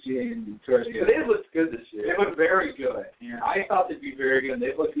Orleans and Thursday. They looked good this year. They looked very good. Yeah. I thought they'd be very good.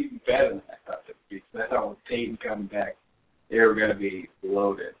 They looked even better than I thought they'd be. I thought with Peyton coming back, they were going to be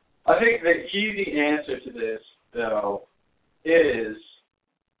loaded. I think the easy answer to this, though, is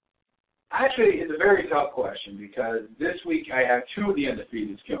actually it's a very tough question because this week I have 2 of the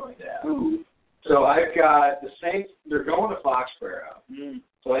undefeateds going down. Ooh. So I've got the Saints. They're going to Foxborough.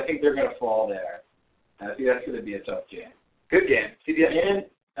 So I think they're going to fall there. I think that's going to be a tough game. Good game. CBS.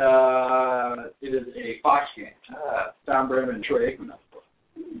 And it is a Fox game. Tom Brennan and Troy Aikman.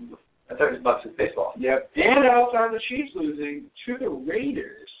 I thought it was Bucks in baseball. Yep. And I also have the Chiefs losing to the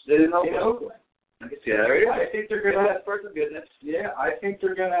Raiders in Oakland. I can see that already. I think they're going to have first of goodness. Yeah, I think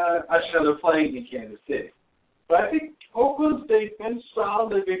they're going to. They're playing in Kansas City. But I think Oakland, they've been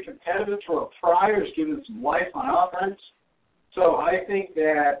solid. They've been competitive for Pryor's given them some life on offense. So I think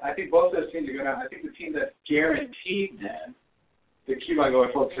both those teams are going to. I think the team that's guaranteed them to keep on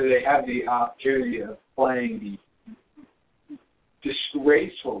going forward, so they have the opportunity of playing the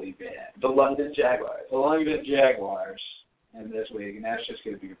disgracefully bad the London Jaguars. And this week, and that's just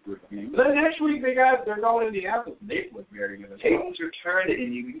going to be a brutal game. But then next week they're going to Indianapolis, and they look very good. Peyton's returned,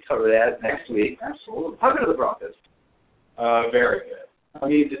 and you can cover that next week. Absolutely. How good are the Broncos? Very good. I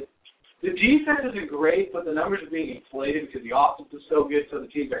mean, the defense isn't great, but the numbers are being inflated because the offense is so good, so the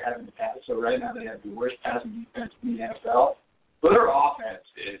teams are having to pass. So right now they have the worst passing defense in the NFL. But their offense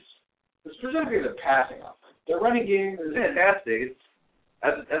is specifically the passing offense. Their running game is fantastic.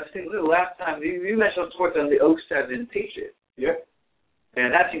 I was thinking the last time we mentioned sports on the 07 Patriots. Yep.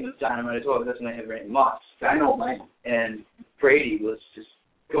 And that team was dynamite as well because that's when they had Randy Moss. Dynamite. And Brady was just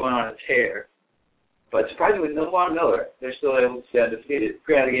going on a tear. But surprisingly, no Von Miller. They're still able to stay undefeated.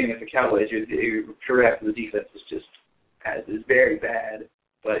 Granted, the game against the Cowboys, you're correct. The defense is very bad.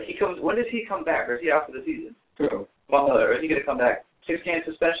 But when does he come back? Or is he out for the season? Who? Von Miller. Is he going to come back? 6-game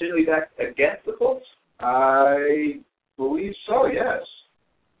suspension. He'll be back against the Colts? I believe so, yes.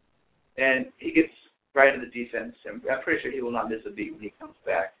 And he gets right into the defense. And I'm pretty sure he will not miss a beat when he comes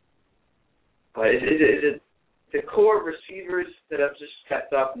back. But is it the core receivers that have just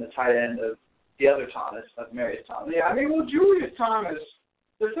stepped up in the tight end of the other Thomas, of Marius Thomas? Yeah, I mean, Julius Thomas,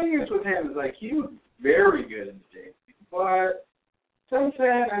 the thing is with him is, he was very good in the game. But since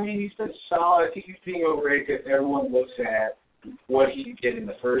then, I mean, he's been solid. I think he's being overrated because everyone looks at what he did in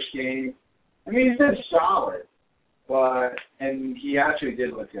the first game. I mean, he's been solid. And he actually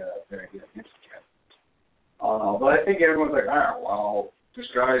did look very good against the Cowboys. But I think everyone's like, this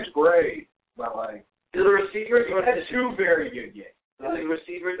guy's great. But, do the receivers he had 2 very good games. Is it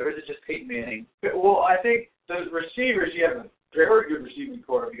receivers, or is it just Peyton Manning? Well, I think the receivers, you have a very good receiving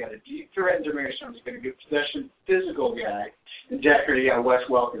core. You got a deep threat in Demarius Jones. You got a good possession, physical guy. And Decker, you got Wes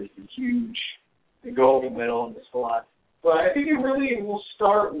Welker. He's huge. They go over the middle in the slot. But I think it really will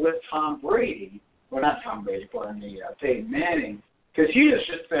start with Tom Brady. Well, not Tom Brady, pardon me, Peyton Manning. Because he has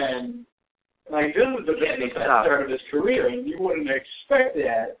just been, this is the best start of his career, and you wouldn't expect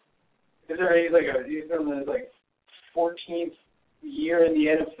that. He's in his 14th year in the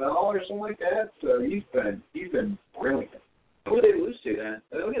NFL or something like that. So he's been brilliant. Who do they lose to then?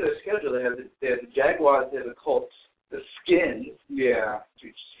 Look at their schedule. They have the Jaguars, they have the Colts, the Skins. Yeah.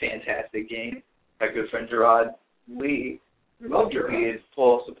 Which is a fantastic game. My good friend Gerard Lee. Love Gerard. He is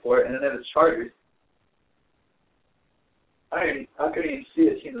full support. And then they have the Chargers.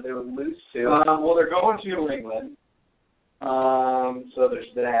 that they would lose to. Well, they're going to New England. So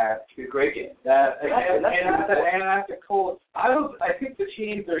there's that. It's a great game. And after Colts, I think the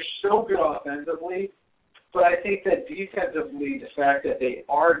team, they're so good offensively, but I think that defensively, the fact that they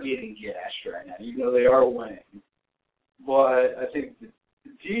are getting gashed right now, even though they are winning, but I think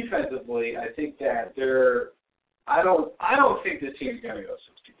defensively, I think that I don't think this team's going to go 16-0.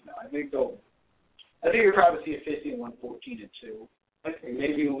 I think you'll probably see a 51-14-2. I think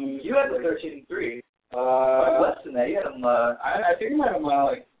maybe lose. You had the 13-3. Less than that. You had them. I think you had them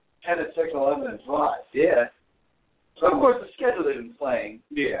like 10-6, 11-5. Yeah. So of course the schedule they've been playing.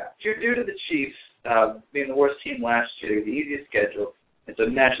 Yeah. If you're due to the Chiefs being the worst team last year, the easiest schedule, and so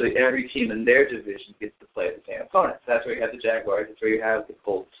naturally every team in their division gets to play the same opponents. That's where you have the Jaguars. That's where you have the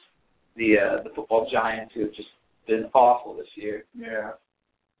Colts, the football Giants, who have just been awful this year. Yeah.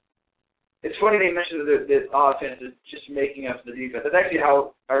 It's funny they mentioned that offense is just making up for the defense. That's actually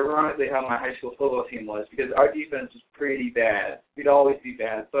ironically how my high school football team was, because our defense was pretty bad. We'd always be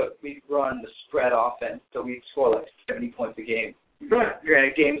bad, but we'd run the spread offense, so we'd score like 70 points a game.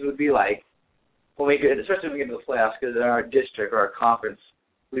 Granted, games would be like, especially when we get into the playoffs, because in our district or our conference,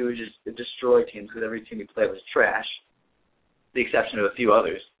 we would just destroy teams because every team we played was trash, the exception of a few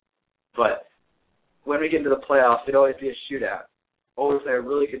others. But when we get into the playoffs, it'd always be a shootout. Always play a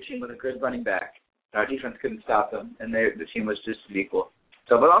really good team with a good running back. Our defense couldn't stop them, and the team was just equal.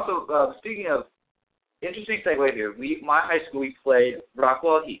 So, but also, speaking of, interesting segue here, my high school, we played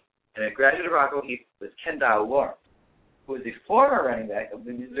Rockwall Heath, and a graduate of Rockwall Heath was Ken Lawrence, who was the former running back of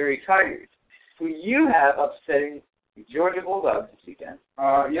the Missouri Tigers, who you have upsetting the Georgia Bulldogs this weekend.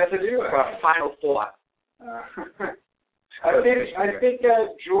 Yes, I do. For a final thought. I think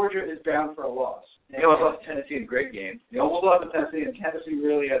Georgia is bound for a loss. They almost lost to Tennessee in a great game. They almost lost to Tennessee, and Tennessee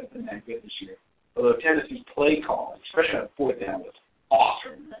really hasn't been that good this year. Although Tennessee's play calling, especially on fourth down, was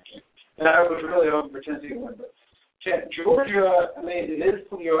awesome in that game. And I was really hoping for Tennessee to win. But Georgia, I mean,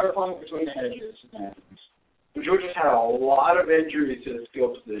 you are playing between the hedges. But Georgia's had a lot of injuries to the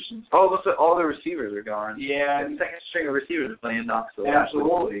skill positions. All the receivers are gone. Yeah. The second string of receivers are playing in Knoxville.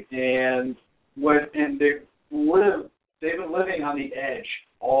 Absolutely. And they've been living on the edge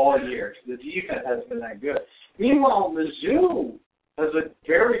all year. The defense hasn't been that good. Meanwhile, Mizzou has a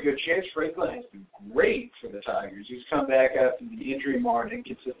very good chance. Franklin has been great for the Tigers. He's come back after the injury marred and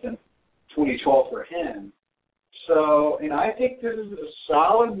consistent 2012 for him. So, and I think this is a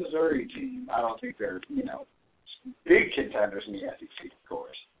solid Missouri team. I don't think they're, big contenders in the SEC, of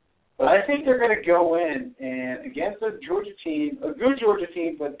course. But I think they're going to go in and against a Georgia team, a good Georgia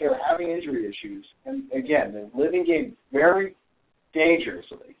team, but they're having injury issues. And again, they're living game very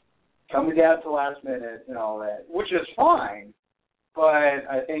dangerously, coming down to the last minute and all that, which is fine. But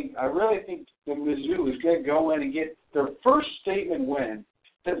I really think the Mizzou is going to go in and get their first statement win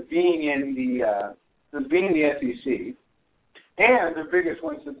since being in the SEC, and their biggest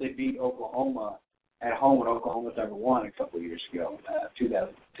win since they beat Oklahoma at home when Oklahoma's number one a couple of years ago,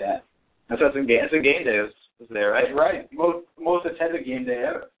 2010. That's when game day was there, right? That's right. Most attended game day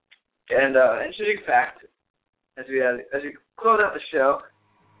ever. And interesting fact, as we close out the show,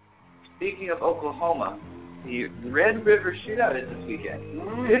 speaking of Oklahoma, the Red River Shootout is this weekend.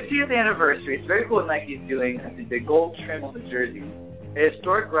 50th anniversary. It's very cool what Nike's doing. I think the gold trim on the jersey. A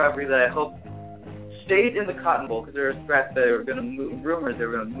historic rivalry that I hope stayed in the Cotton Bowl, because there were threats that they were going to move, rumors they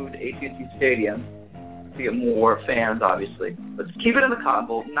were going to move to AT&T Stadium to get more fans, obviously. But keep it in the Cotton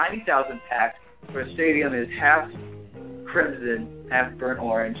Bowl. 90,000 packed, where the stadium is half crimson, half burnt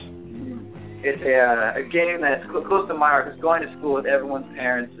orange. It's a game that's close to my heart, because going to school with everyone's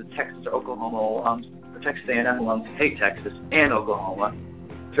parents, the Texas or Oklahoma alums, or Texas A&M alums, hate Texas and Oklahoma.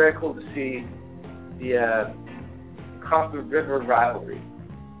 It's very cool to see the across the river rivalry.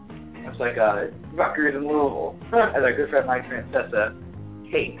 It's like Rutgers and Louisville, as our good friend Mike Francesa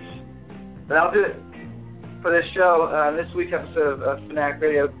hates. But that'll do it for this show, this week's episode of Fanatic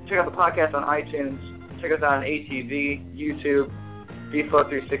Radio. Check out the podcast on iTunes. Check us out on ATV, YouTube,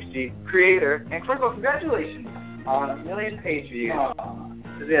 BFlow360, Creator. And first of all, congratulations on 1 million page views.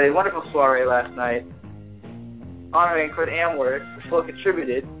 We had a wonderful soiree last night honoring Kurt Amworth, which Flo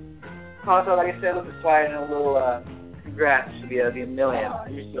contributed. Also, like I said, let's slide in a little congrats to the 1 million.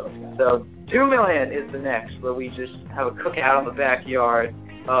 So 2 million is the next, where we just have a cookout in the backyard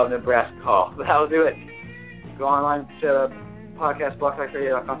of Nebraska Hall. So that'll do it. Go online to podcast,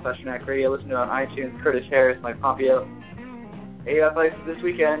 blogtalkradio.com/FanacRadio. Listen to it on iTunes. Curtis Harris, Mike Pompeo. AU Athletics this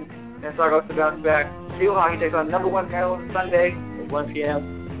weekend. And Sargos to bounce back. Steel Hockey takes on number 1 Maryland Sunday at 1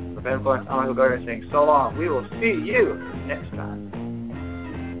 p.m. For Ben Florence, I'm Michael Gardner saying so long. We will see you next time.